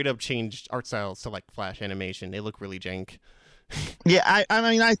seasons straight up changed art styles to like Flash animation. They look really jank. Yeah, I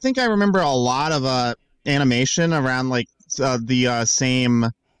mean, I think I remember a lot of animation around like the same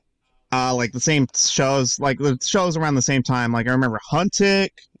like the same shows, like the shows around the same time. Like I remember Huntic.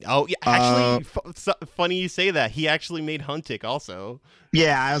 Oh yeah, actually, funny you say that. He actually made Huntic also.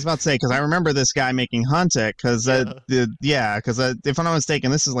 Yeah, I was about to say because I remember this guy making Huntic because if I'm not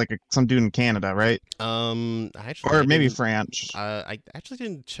mistaken, this is like some dude in Canada, right? Actually, Or maybe French. I actually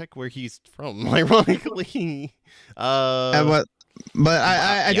didn't check where he's from. Ironically, but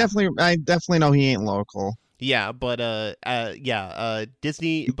I definitely know he ain't local. Yeah, but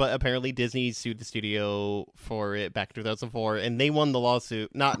Disney, but apparently Disney sued the studio for it back in 2004, and they won the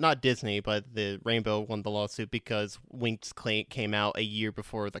lawsuit. Not Disney, but the Rainbow won the lawsuit because Winx came out a year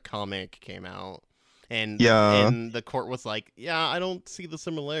before the comic came out, and the court was like, yeah, I don't see the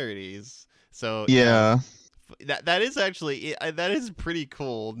similarities. So yeah. That is actually that is pretty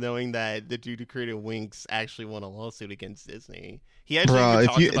cool, knowing that the dude who created Winx actually won a lawsuit against Disney. He actually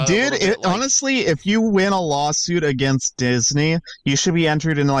honestly, if you win a lawsuit against Disney, you should be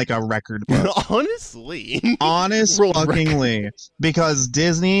entered into like a record book. Honestly, fuckingly, because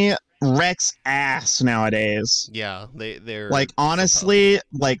Disney wrecks ass nowadays. Yeah, they're like honestly, so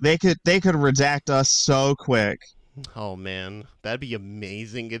like they could redact us so quick. Oh man, that'd be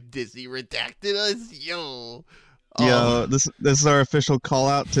amazing if Disney redacted us, yo. Yo, this is our official call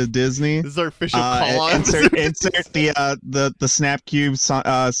out to Disney. This is our official call out. Insert the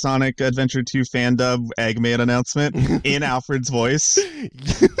Snapcube Sonic Adventure 2 fan dub Eggman announcement in Alfred's voice.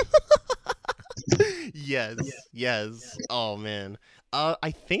 Yes. Oh man.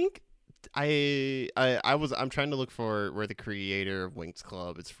 I think I'm trying to look for where the creator of Winx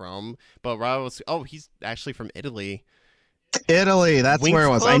Club is from, but he's actually from Italy. Italy, that's Winx where it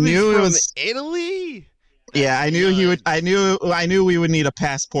was. Club I knew is it was Italy. Yeah, I knew he would. I knew we would need a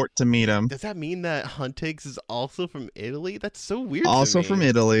passport to meet him. Does that mean that Huntix is also from Italy? That's so weird. Also from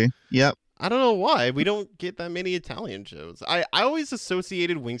Italy. Yep. I don't know why we don't get that many Italian shows. I always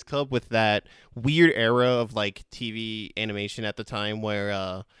associated Winx Club with that weird era of like TV animation at the time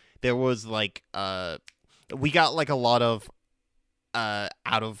where there was like we got like a lot of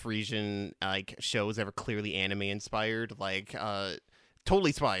out of region like shows that were clearly anime inspired, like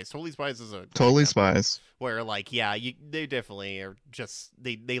Totally Spies. Totally Spies is a Totally Spies. Where like they definitely are just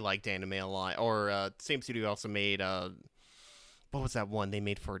they liked anime a lot. Or same studio also made what was that one they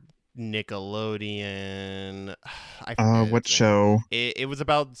made for Nickelodeon? I forget. What show? It was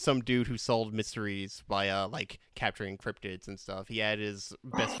about some dude who solved mysteries by like capturing cryptids and stuff. He had his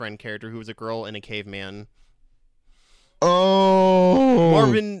best friend character who was a girl and a caveman. Oh,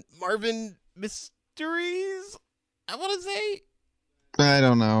 Marvin Mysteries, I want to say. I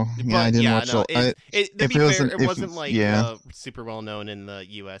don't know. I didn't watch it. It wasn't like super well known in the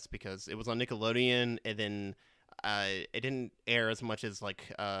U.S. because it was on Nickelodeon, and then it didn't air as much as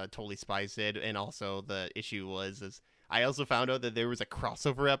like Totally Spies did, and also the issue is I also found out that there was a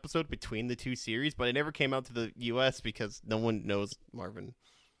crossover episode between the two series, but it never came out to the U.S. because no one knows Martin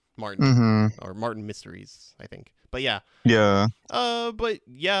or Martin Mysteries, I think. But yeah,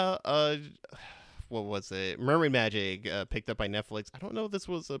 what was it? Mermaid Magic, picked up by Netflix. I don't know if this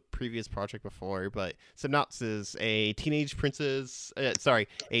was a previous project before, but synopsis: a teenage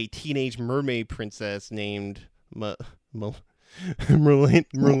mermaid princess named Merlinda.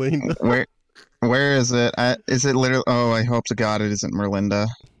 Where is it? Is it literally? Oh, I hope to God it isn't Merlinda.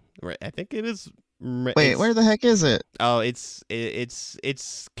 Right, I think it is. Wait, where the heck is it? Oh, it's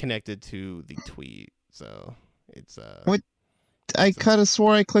connected to the tweet, so it's What? I could have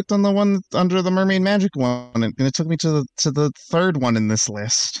swore I clicked on the one under the Mermaid Magic one, and it took me to the third one in this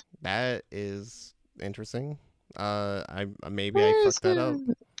list. That is interesting. I fucked that up.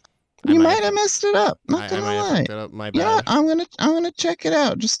 You might have messed it up. Not gonna lie. Fucked it up. My bad. Yeah, I'm gonna check it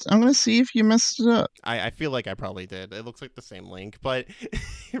out. I'm gonna see if you messed it up. I feel like I probably did. It looks like the same link, but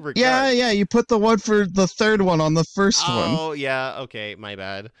yeah. You put the one for the third one on the first one. Oh yeah, okay, my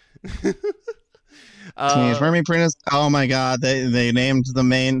bad. Teenage Mermaid Princess. Oh my God, they named the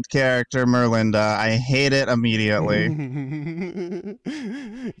main character Merlinda. I hate it immediately.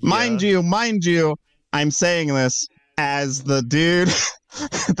 Mind you, I'm saying this as the dude,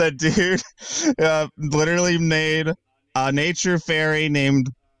 literally made a nature fairy named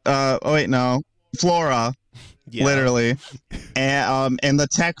Flora. Yeah. Literally, and the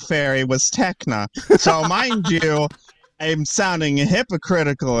tech fairy was Techna. So mind you, I'm sounding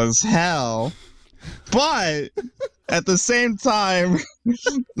hypocritical as hell, but at the same time,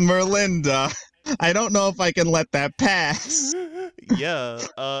 Merlinda, I don't know if I can let that pass. Yeah.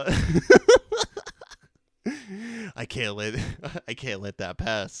 I can't let that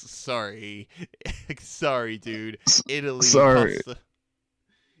pass. Sorry, dude. Italy. Sorry. Pasta.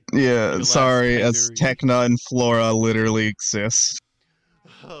 Yeah, sorry. As Techna and Flora literally exist.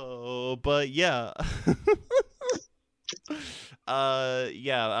 Oh, but yeah.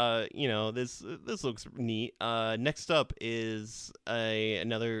 This looks neat. Next up is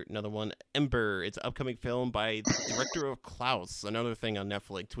another one, Ember. It's an upcoming film by the director of Klaus, another thing on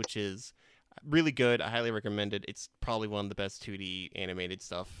Netflix, which is really good. I highly recommend it. It's probably one of the best 2D animated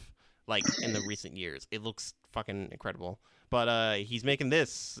stuff like in the recent years. It looks fucking incredible. But he's making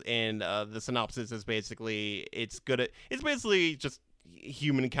this, and the synopsis is basically it's basically just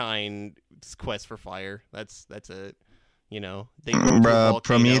humankind's quest for fire. That's it. You know, they go to a volcano,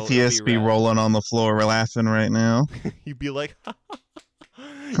 Prometheus be rolling on the floor laughing right now. You'd be like,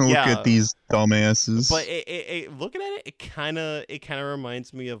 look at these dumbasses. But looking at it, it kind of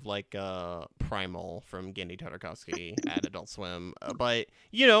reminds me of like Primal from Genndy Tartakovsky at Adult Swim. But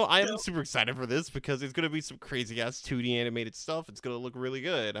you know, I'm super excited for this because it's gonna be some crazy ass 2D animated stuff. It's gonna look really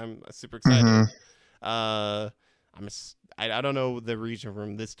good. I'm super excited. Mm-hmm. I don't know the region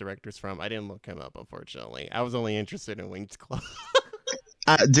from this director's from. I didn't look him up, unfortunately. I was only interested in Winx Club.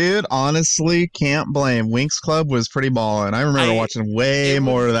 Dude, honestly, can't blame. Winx Club was pretty ballin'. I remember watching way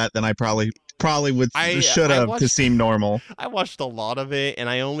more of that than I probably should have to seem normal. I watched a lot of it, and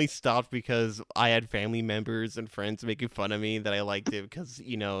I only stopped because I had family members and friends making fun of me that I liked it because,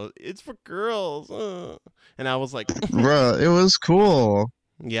 you know, it's for girls. And I was like... Bruh, it was cool.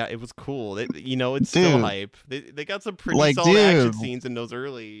 Yeah, it was cool. It's still hype. They got some pretty solid action scenes in those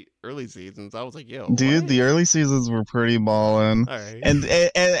early seasons. I was like, yo, dude, what? The early seasons were pretty ballin'. All right.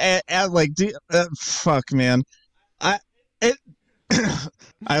 And like, dude, fuck, man, I'm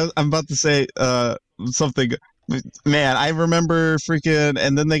about to say something. Man, I remember freaking,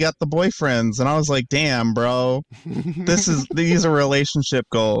 and then they got the boyfriends, and I was like, "Damn, bro, these are relationship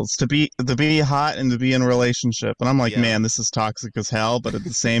goals to be hot and to be in a relationship." And I'm like, "Man, this is toxic as hell," but at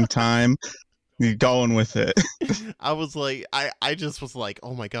the same time, you're going with it. I was like, I just was like,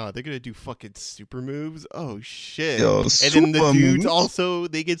 "Oh my god, they're gonna do fucking super moves! Oh shit!" Yo, and then the dudes also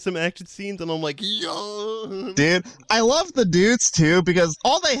they get some action scenes, and I'm like, "Yo, dude!" I love the dudes too because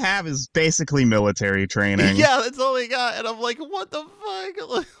all they have is basically military training. Yeah, that's all they got, and I'm like, "What the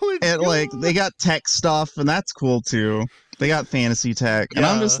fuck?" And like they got tech stuff, and that's cool too. They got fantasy tech, and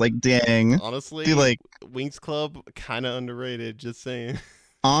I'm just like, "Dang!" Honestly, dude, like Winx Club kind of underrated. Just saying.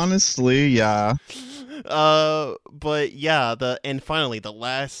 Honestly, yeah. But yeah, finally the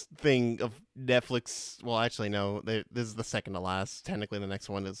last thing of Netflix. Well, actually, no. This is the second to last. Technically, the next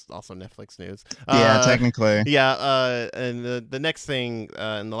one is also Netflix news. Yeah, technically. Yeah. And the next thing,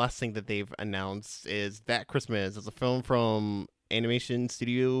 and the last thing that they've announced is That Christmas. It's a film from animation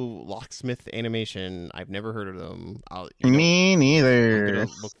studio Locksmith Animation. I've never heard of them. Me I'm neither. gonna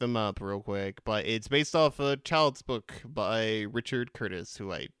look them up real quick, but it's based off a child's book by Richard Curtis,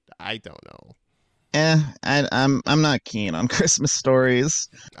 who I don't know. I'm not keen on Christmas stories.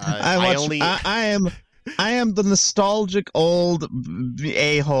 I am the nostalgic old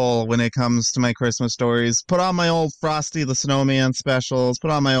a-hole when it comes to my Christmas stories. Put on my old Frosty the Snowman specials.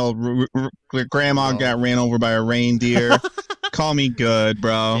 Put on my old Grandma got ran over by a reindeer. Call me good,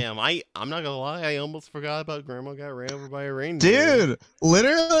 bro. Damn, I'm not gonna lie, I almost forgot about Grandma got ran over by a reindeer. Dude,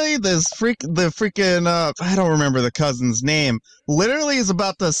 literally the freaking I don't remember the cousin's name. Literally is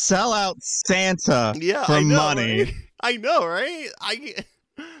about to sell out Santa for money. Right? I know, right?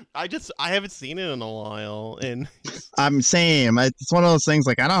 I haven't seen it in a while, and I'm saying it's one of those things.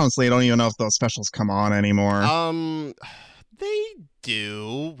 Like, I honestly don't even know if those specials come on anymore. They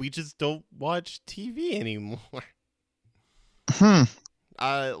do. We just don't watch TV anymore.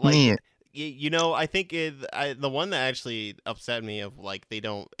 Neat. You know, I think the one that actually upset me of like they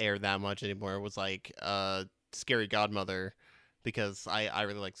don't air that much anymore was like Scary Godmother, because I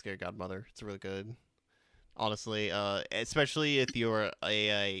really like Scary Godmother. It's really good. Honestly, especially if you're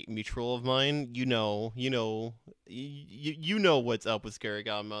a mutual of mine, you know what's up with Scary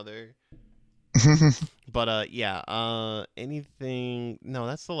Godmother. But yeah, anything? No,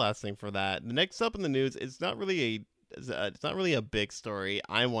 that's the last thing for that. The next up in the news is not really it's not really a big story.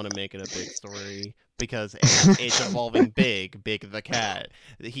 I want to make it a big story because it's involving Big the cat.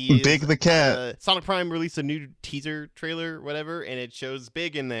 Big the cat. Sonic Prime released a new teaser trailer, whatever, and it shows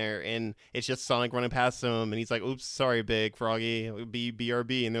Big in there, and it's just Sonic running past him, and he's like, "Oops, sorry, Big Froggy,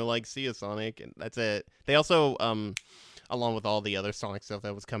 BRB," and they're like, "See ya, Sonic," and that's it. They also, along with all the other Sonic stuff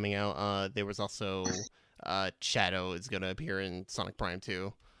that was coming out, there was also Shadow is gonna appear in Sonic Prime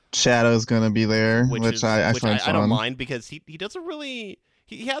 2. Shadow's gonna be there, which I find fun. I don't mind because he doesn't really.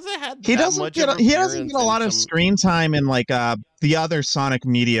 He hasn't had he doesn't get a lot of screen time in like the other Sonic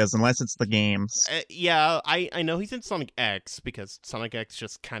medias unless it's the games. Yeah, I know he's in Sonic X because Sonic X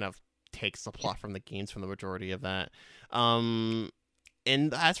just kind of takes the plot from the games from the majority of that.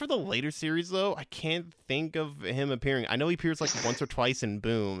 And as for the later series though, I can't think of him appearing. I know he appears like once or twice in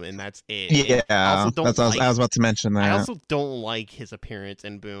Boom, and that's it. Yeah, I was about to mention that. I also don't like his appearance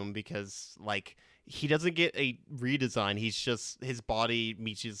in Boom because like he doesn't get a redesign. He's just his body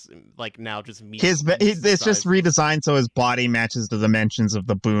meets like now just meets it's just redesigned so his body matches the dimensions of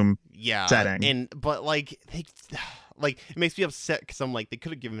the Boom setting. But like it makes me upset because I'm like they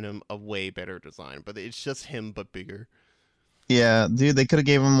could have given him a way better design, but it's just him but bigger. Yeah, dude, they could have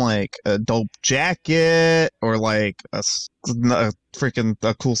gave him like a dope jacket or like a freaking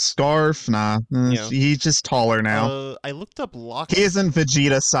cool scarf. Nah, he's just taller now. I looked up He isn't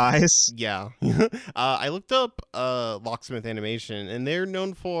Vegeta size. Yeah, I looked up Locksmith Animation, and they're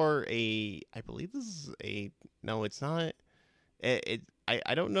known for I believe this is no, it's not. I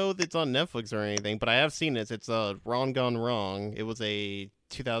don't know if it's on Netflix or anything, but I have seen it. It's Wrong Gone Wrong. It was a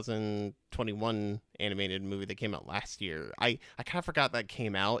 2021 animated movie that came out last year. I kind of forgot that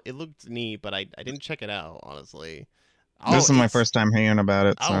came out. It looked neat, but I didn't check it out, honestly. This is my first time hearing about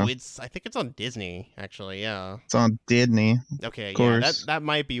it. So. I think it's on Disney, actually, yeah. It's on Disney. Okay, yeah, that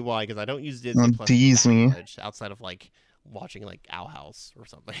might be why, because I don't use Disney on Plus Disney. Much, outside of like watching like Owl House or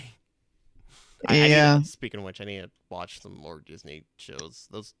something. Speaking of which, I need to watch some more Disney shows.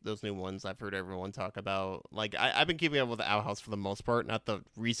 Those new ones I've heard everyone talk about. Like I've been keeping up with the Owl House for the most part, not the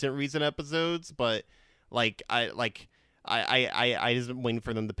recent episodes, but like I just waiting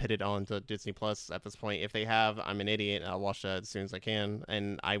for them to put it on to Disney Plus at this point. If they have, I'm an idiot. I'll watch that as soon as I can,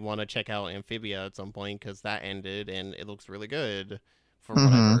 and I want to check out Amphibia at some point because that ended and it looks really good from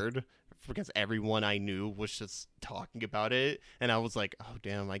what I've heard. Because everyone I knew was just talking about it, and I was like, oh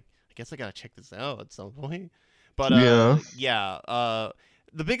damn, I guess I gotta check this out at some point. But the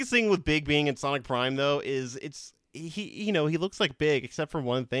biggest thing with Big being in Sonic Prime though is he looks like Big except for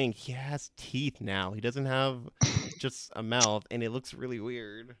one thing. He has teeth now. He doesn't have just a mouth, and it looks really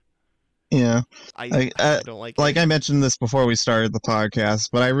weird. Yeah, I don't like it. I mentioned this before we started the podcast,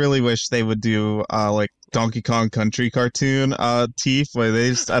 but I really wish they would do like Donkey Kong Country cartoon teeth where they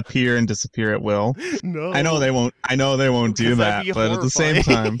just appear and disappear at will. No, I know they won't do that, but at the same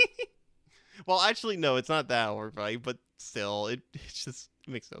time. Well, actually, no, it's not that horrifying, but still, it just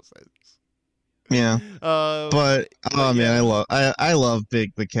makes no sense. Yeah. Man, I love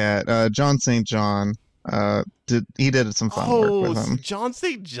Big the cat. John St. John. He did some fun work with him. John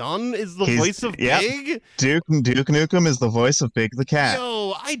St. John is the He's- voice of yep. Big? Duke Nukem is the voice of Big the Cat.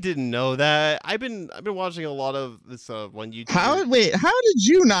 Yo, I didn't know that. I've been watching a lot of this one YouTube. How did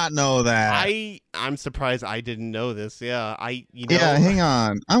you not know that? I'm surprised I didn't know this. Yeah, yeah, hang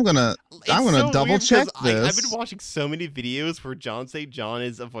on. I'm gonna so double weird check because this. I've been watching so many videos where John St. John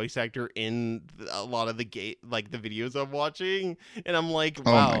is a voice actor in a lot of the the videos I'm watching, and I'm like,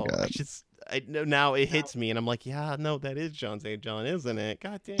 wow, Oh my God. now it hits me, and I'm like, yeah, no, that is John St. John, isn't it?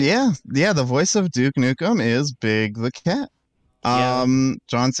 God damn. Yeah, the voice of Duke Nukem is Big the Cat. Yeah.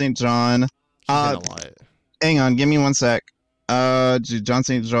 John St. John. He's in a lot. Hang on, give me one sec. John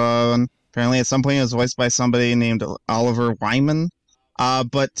St. John apparently at some point was voiced by somebody named Oliver Wyman.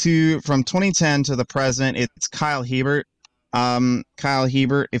 But from 2010 to the present, it's Kyle Hebert. Kyle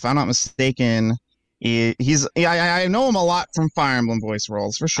Hebert, if I'm not mistaken, I know him a lot from Fire Emblem voice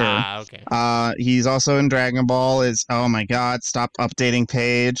roles for sure. Okay. He's also in Dragon Ball. Oh my God, stop updating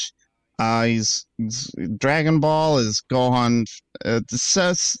page. He's Dragon Ball is Gohan.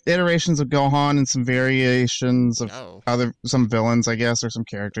 Iterations of Gohan and some variations of some villains, I guess, or some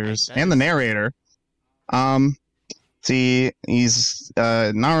characters, and the narrator. See, he's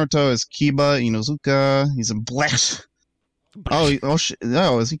Naruto is Kiba Inozuka. He's a Blash. Oh,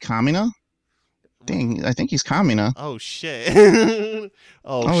 is he Kamina? Dang, I think he's Kamina. Oh shit!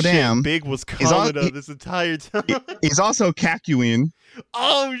 Oh shit. Damn! Big was Kamina this entire time. He's also Kakuin.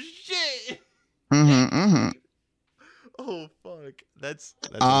 Oh shit! Oh fuck! That's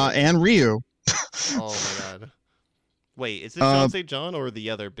and Ryu. Oh my God! Wait, is it John St. John or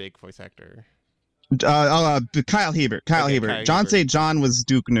the other big voice actor? Kyle Hebert. Kyle Hebert. John St. John was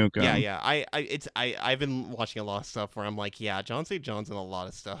Duke Nukem. Yeah. I've been watching a lot of stuff where I'm like, yeah, John St. John's in a lot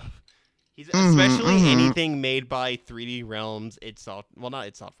of stuff. He's especially anything made by 3D Realms. Not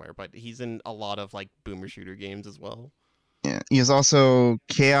id Software, but he's in a lot of like boomer shooter games as well. Yeah, he was also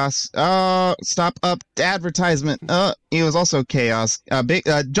Chaos. Stop up advertisement. He was also Chaos.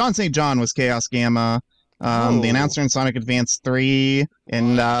 John St. John was Chaos Gamma. The announcer in Sonic Advance 3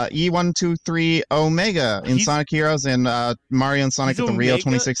 and E123 Omega in Sonic Heroes and Mario and Sonic at the Rio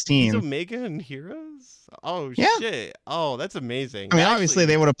 2016. He's Omega in Heroes? Oh yeah. Shit! Oh, that's amazing. I mean, obviously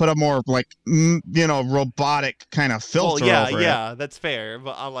they would have put a more like robotic kind of filter. Well, over yeah, it. that's fair.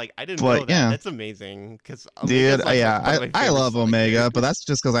 But I'm like, I didn't know that. Yeah. That's amazing. Dude, I love Omega, but that's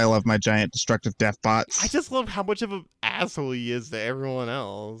just because I love my giant destructive death bots. I just love how much of an asshole he is to everyone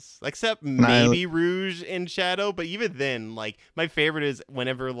else, except maybe Rouge and Shadow. But even then, like, my favorite is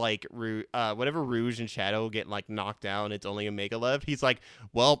whenever whenever Rouge and Shadow get like knocked out, it's only Omega left. He's like,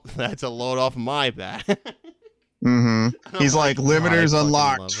 well, that's a load off my back. He's like, limiters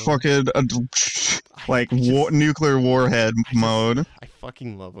unlocked, fucking nuclear warhead mode. I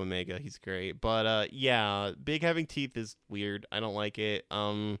fucking love Omega. He's great. But yeah, Big having teeth is weird. I don't like it.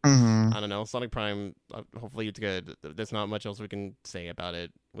 I don't know. Sonic Prime, hopefully it's good. There's not much else we can say about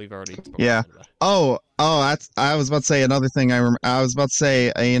it. We've already spoken about it. I was about to say another thing. I was about to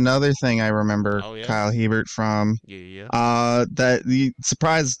say another thing I remember Kyle Hebert from.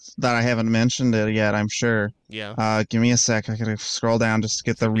 Surprised that I haven't mentioned it yet. I'm sure. Yeah. Give me a sec. I gotta scroll down just to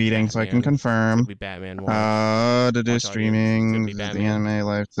get the reading so I can confirm. Be Batman. To do streaming the anime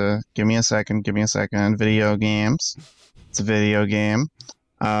life. Give me a second. Video games. It's a video game.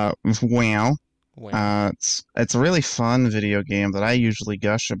 Wow. It's a really fun video game that I usually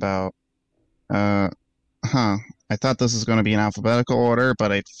gush about. I thought this was going to be in alphabetical order,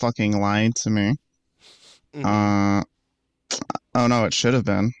 but it fucking lied to me. Oh no, it should have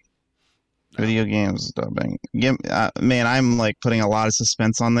been. Video games dubbing. Man, I'm like putting a lot of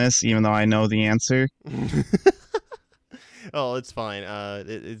suspense on this, even though I know the answer. Oh, it's fine.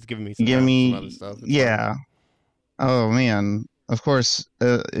 It's giving me some other stuff. Yeah. Fine. Oh man. Of course,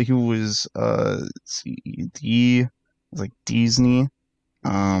 he was like Disney.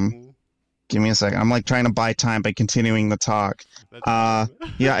 Give me a second. I'm like trying to buy time by continuing the talk.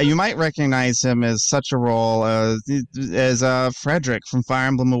 Yeah, you might recognize him as such a role as Frederick from Fire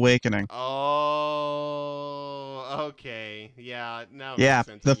Emblem Awakening. Oh, okay. Yeah, now. Yeah,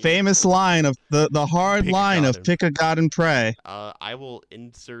 the famous line of the hard line of pick a god and pray. I will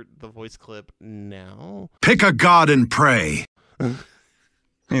insert the voice clip now. Pick a god and pray.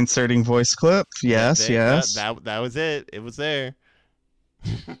 Inserting voice clip. Yes. That was it. It was there.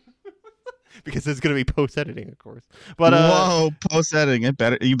 Because it's gonna be post editing, of course. But whoa, post editing.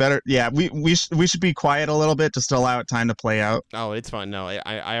 You better. Yeah, we should be quiet a little bit just to allow it time to play out. Oh, it's fine. No,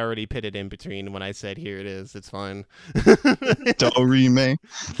 I already put it in between when I said here it is. It's fine. Do re me.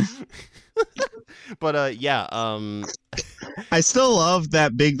 But yeah, I still love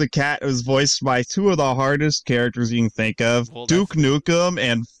that Big the Cat was voiced by two of the hardest characters you can think of, well, Duke Nukem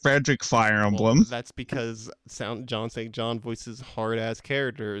and Frederick Fire Emblem. that's because John St. John voices hard ass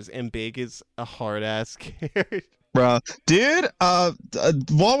characters, and Big is a hard ass character. Bruh. Dude,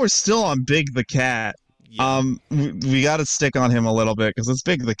 while we're still on Big the Cat, Yeah. we got to stick on him a little bit because it's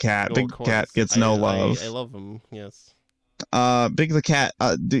Big the Cat. Oh, Big of the Cat course. gets no love. I love him. Yes. Big the Cat.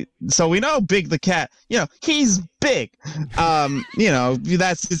 So we know Big the Cat. He's big.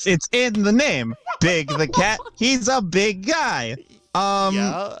 It's in the name. Big the Cat. He's a big guy.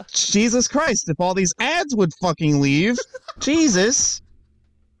 Yeah. Jesus Christ! If all these ads would fucking leave, Jesus.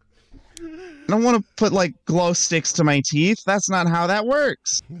 I don't want to put like glow sticks to my teeth. That's not how that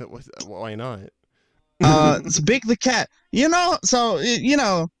works. Why not? It's Big the Cat. He's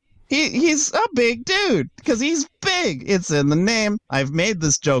a big dude because he's big. It's in the name. I've made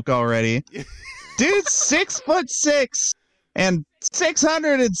this joke already. Dude's 6'6" and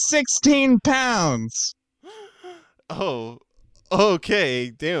 616 pounds. Oh,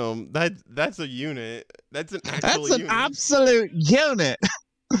 okay. Damn. That's a unit. That's an actual That's an unit. absolute unit.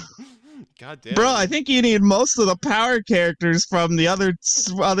 God damn. Bro, I think you need most of the power characters from the other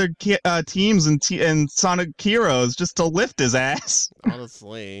teams and Sonic Heroes just to lift his ass.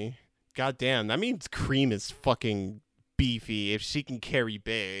 Honestly. God damn. That means Cream is fucking beefy if she can carry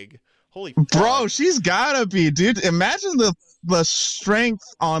Big. Holy fuck. Bro, she's gotta be, dude. Imagine the strength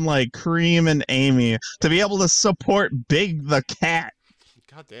on like Cream and Amy to be able to support Big the Cat.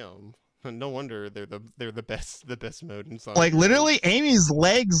 God damn. No wonder they're the best mode in Sonic. Like literally, Amy's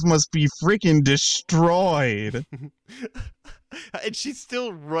legs must be freaking destroyed. And she's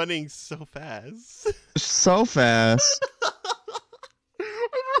still running so fast. So fast.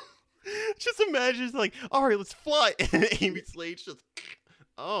 Just imagine, it's like, all right, let's fly. And Amy's legs just,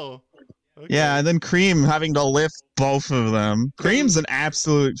 oh. Okay. Yeah, and then Cream having to lift both of them. Cream's an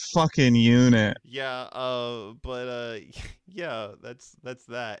absolute fucking unit. Yeah, yeah, that's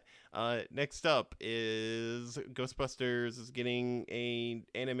that. Next up is Ghostbusters is getting a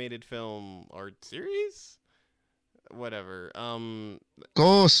animated film art series? Whatever.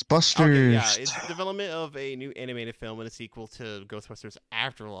 Ghostbusters. Okay, yeah, it's development of a new animated film and a sequel to Ghostbusters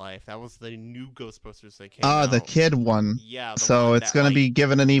Afterlife. That was the new Ghostbusters that came out. The kid one. Yeah. So it's gonna be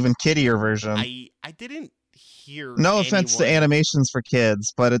given an even kiddier version. I didn't hear. No offense to animations for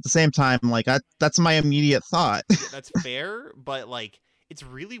kids, but at the same time, like that's my immediate thought. That's fair, but like it's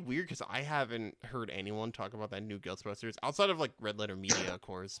really weird because I haven't heard anyone talk about that new Ghostbusters outside of like Red Letter Media, of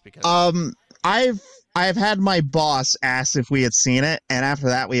course. Because I've had my boss ask if we had seen it, and after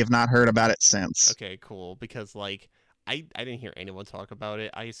that, we have not heard about it since. Okay, cool. Because like I didn't hear anyone talk about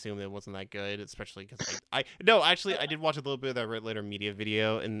it. I assumed it wasn't that good, especially because no, actually I did watch a little bit of that Red Letter Media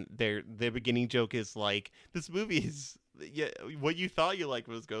video, and their beginning joke is like, this movie is what you thought you liked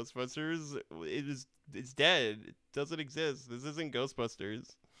was Ghostbusters. It's dead. It doesn't exist. This isn't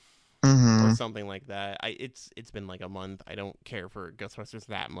Ghostbusters. Mm-hmm. Or something like that. It's been like a month. I don't care for Ghostbusters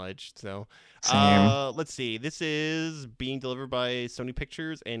that much. So, let's see. This is being delivered by Sony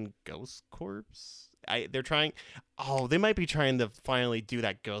Pictures and Ghost Corps. They're trying. Oh, they might be trying to finally do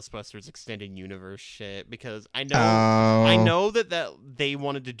that Ghostbusters extended universe shit, because I know that they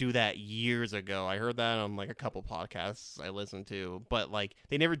wanted to do that years ago. I heard that on like a couple podcasts I listened to, but like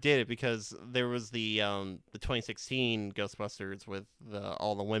they never did it because there was the 2016 Ghostbusters with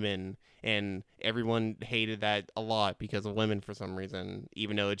all the women, and everyone hated that a lot because of women for some reason,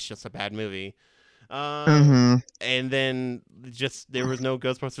 even though it's just a bad movie. And then just there was no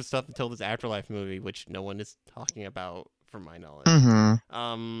Ghostbusters stuff until this Afterlife movie, which no one is talking about from my knowledge.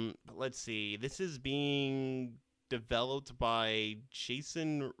 But let's see. This is being developed by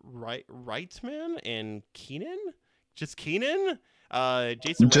Jason Reitman and Keenan. Just Keenan.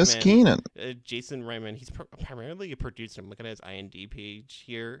 Jason Reitman, he's primarily a producer. I'm looking at his IMDb page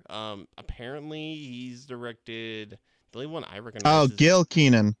here. Apparently he's directed, the only one I recognize Gil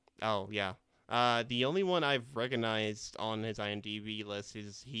Keenan. Oh yeah. The only one I've recognized on his IMDb list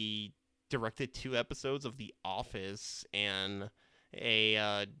is he directed 2 episodes of The Office and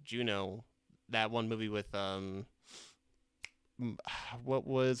a Juno, that one movie with what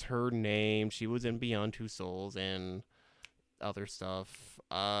was her name? She was in Beyond Two Souls and other stuff.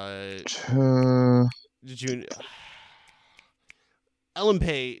 Juno. Ellen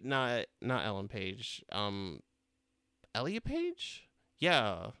Page, not Ellen Page. Elliot Page?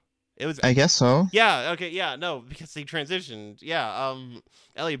 Yeah. It was. I guess so. Yeah. Okay. Yeah. No, because they transitioned. Yeah.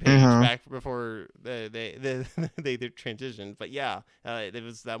 Elliot Page back before they transitioned. But yeah, it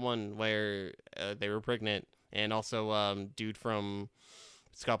was that one where they were pregnant, and also dude from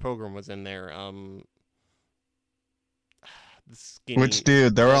Scott Pilgrim was in there. The skinny, Which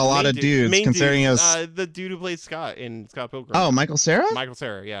dude? There were a lot of dudes. Considering us, the dude who plays Scott in Scott Pilgrim. oh, Michael Cera. Michael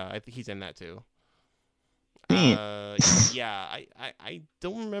Cera, yeah, I think he's in that too. Neat. Yeah, I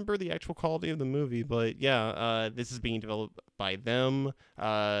don't remember the actual quality of the movie, but yeah, this is being developed by them.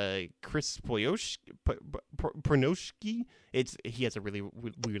 Chris Pronoski. He has a really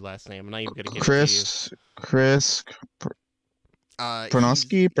weird last name. I'm not even gonna give it to you. Chris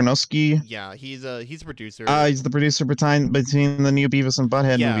Pronoski. Yeah, he's a producer. He's the producer between the new Beavis and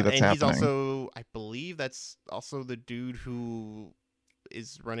Butthead movie that's and happening. He's also, I believe, that's also the dude who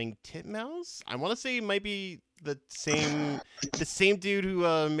is running Titmouse. I want to say it might be the same dude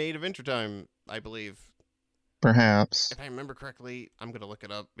who made Adventure Time, I believe. Perhaps. If I remember correctly, I'm gonna look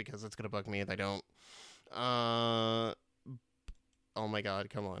it up because it's gonna bug me if I don't. Oh my god,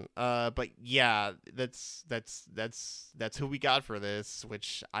 come on. But yeah, that's who we got for this,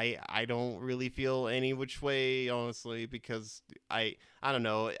 which I don't really feel any which way, honestly, because I don't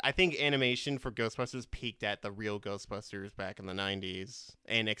know. I think animation for Ghostbusters peaked at the real Ghostbusters back in the 90s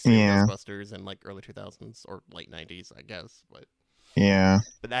and Extreme Ghostbusters in like early 2000s or late 90s, I guess. But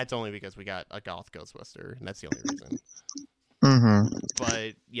that's only because we got a goth Ghostbuster, and that's the only reason. Mm-hmm.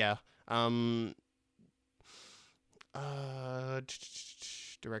 But yeah,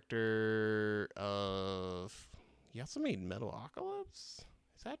 director of, he also made Metalocalypse.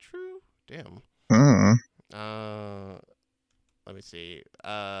 Is that true? Damn. Let me see.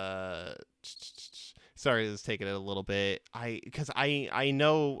 Sorry, this is taking it a little bit. Because I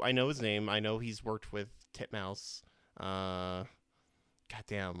know his name. I know he's worked with Titmouse. Goddamn.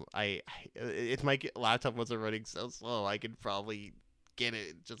 If my laptop wasn't running so slow, I could probably get it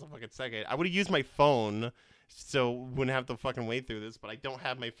in just a fucking second. I would have used my phone, so wouldn't have to fucking wait through this, but I don't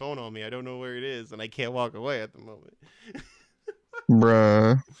have my phone on me. I don't know where it is, and I can't walk away at the moment.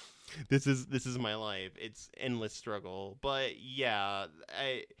 Bruh. This is my life. It's endless struggle. But yeah,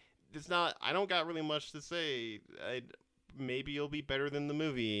 I don't got really much to say. Maybe it'll be better than the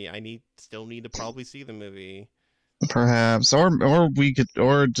movie. Still need to probably see the movie. Perhaps, or we could,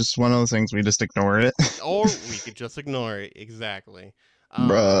 or just one of those things we just ignore it. Or we could just ignore it. Exactly.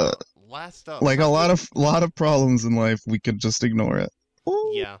 Bruh. Last up, like a lot of problems in life, we could just ignore it.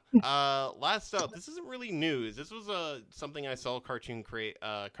 Yeah. Last up, this isn't really news. This was something I saw Cartoon Grave.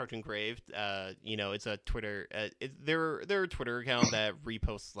 It's a Twitter. They're a Twitter account that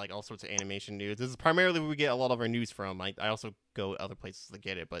reposts like all sorts of animation news. This is primarily where we get a lot of our news from. I also go other places to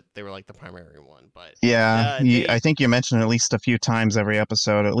get it, but they were like the primary one. But yeah, I think you mentioned it at least a few times every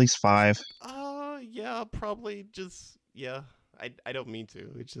episode, at least 5. Yeah, probably just I don't mean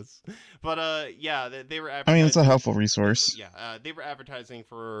to. It's just, but yeah, they were. I mean, it's a helpful resource. Yeah, they were advertising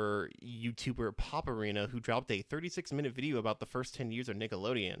for YouTuber Pop Arena, who dropped a 36-minute video about the first 10 years of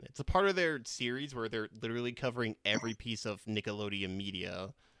Nickelodeon. It's a part of their series where they're literally covering every piece of Nickelodeon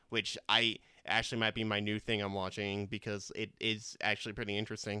media, which actually might be my new thing I'm watching because it is actually pretty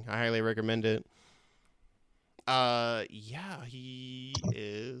interesting. I highly recommend it. Yeah, he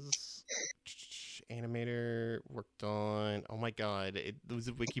is. Animator worked on. Oh my god,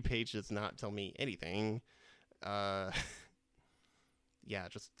 the wiki page does not tell me anything. Yeah,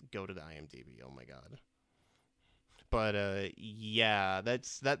 just go to the IMDb. Oh my god. But yeah,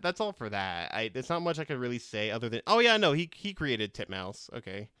 that's all for that. There's not much I could really say other than, oh yeah, no, he created Titmouse.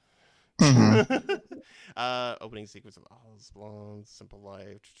 Okay. Mm-hmm. Opening sequence of Oz Blonde, Simple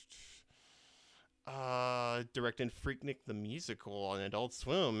Life. Directing Freaknik the Musical on Adult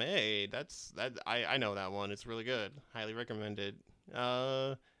Swim. Hey, I know that one. It's really good. Highly recommended.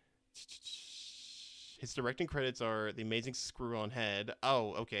 His directing credits are The Amazing Screw-On Head.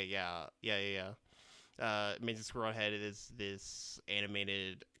 Oh, okay, yeah. Amazing Screw-On Head is this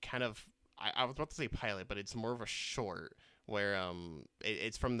animated kind of, I was about to say pilot, but it's more of a short where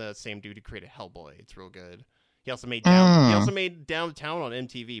it's from the same dude who created Hellboy. It's real good. He also made Downtown on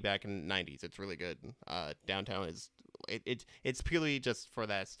MTV back in the 90s. It's really good. Downtown is it's purely just for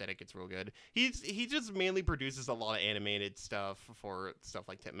that aesthetic. It's real good. He just mainly produces a lot of animated stuff for stuff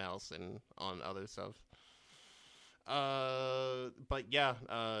like Titmouse and on other stuff. But yeah,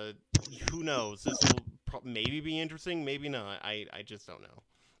 who knows? This will maybe be interesting, maybe not. I just don't know.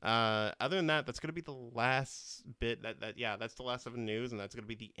 Other than that, that's gonna be the last bit. That's the last of the news, and that's gonna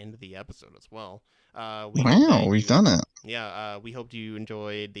be the end of the episode as well. We've done it. Yeah, we hope you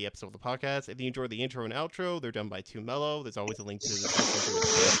enjoyed the episode of the podcast. If you enjoyed the intro and outro, they're done by Too Mellow. There's always a link to the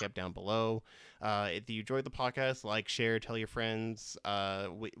Bandcamp down below. If you enjoyed the podcast, like, share, tell your friends.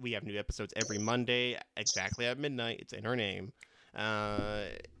 We have new episodes every Monday, exactly at midnight. It's in our name.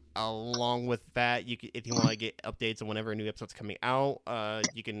 along with that, if you want to get updates on whenever a new episode's coming out,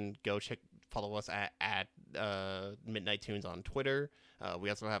 you can go follow us at Midnight Tunes on Twitter. We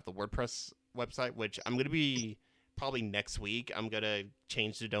also have the WordPress website, which I'm going to be probably next week. I'm going to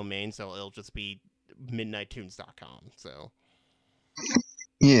change the domain, so it'll just be midnighttunes.com. So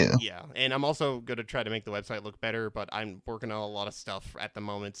Yeah. yeah, and I'm also going to try to make the website look better, but I'm working on a lot of stuff at the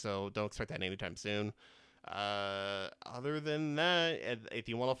moment, so don't expect that anytime soon. Other than that, if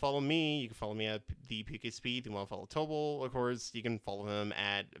you want to follow me, you can follow me at the PK Speed. If you want to follow Tobal, of course, you can follow him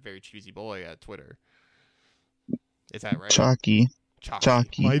at Very Choosy Boy at Twitter. Is that right? Chalky.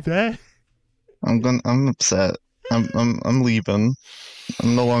 My bad. I'm upset. I'm leaving.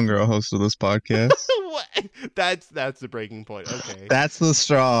 I'm no longer a host of this podcast. What? That's the breaking point. Okay. That's the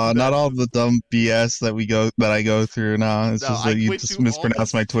straw. Not all the dumb BS that I go through now. It's just that you just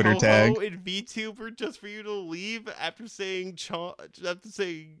mispronounced my Twitter tag. And VTuber just for you to leave after saying choose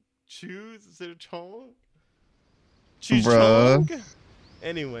instead of chong. Choose Bruh. chong.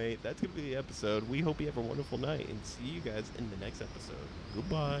 Anyway, that's gonna be the episode. We hope you have a wonderful night and see you guys in the next episode.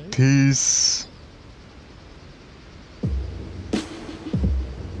 Goodbye. Peace.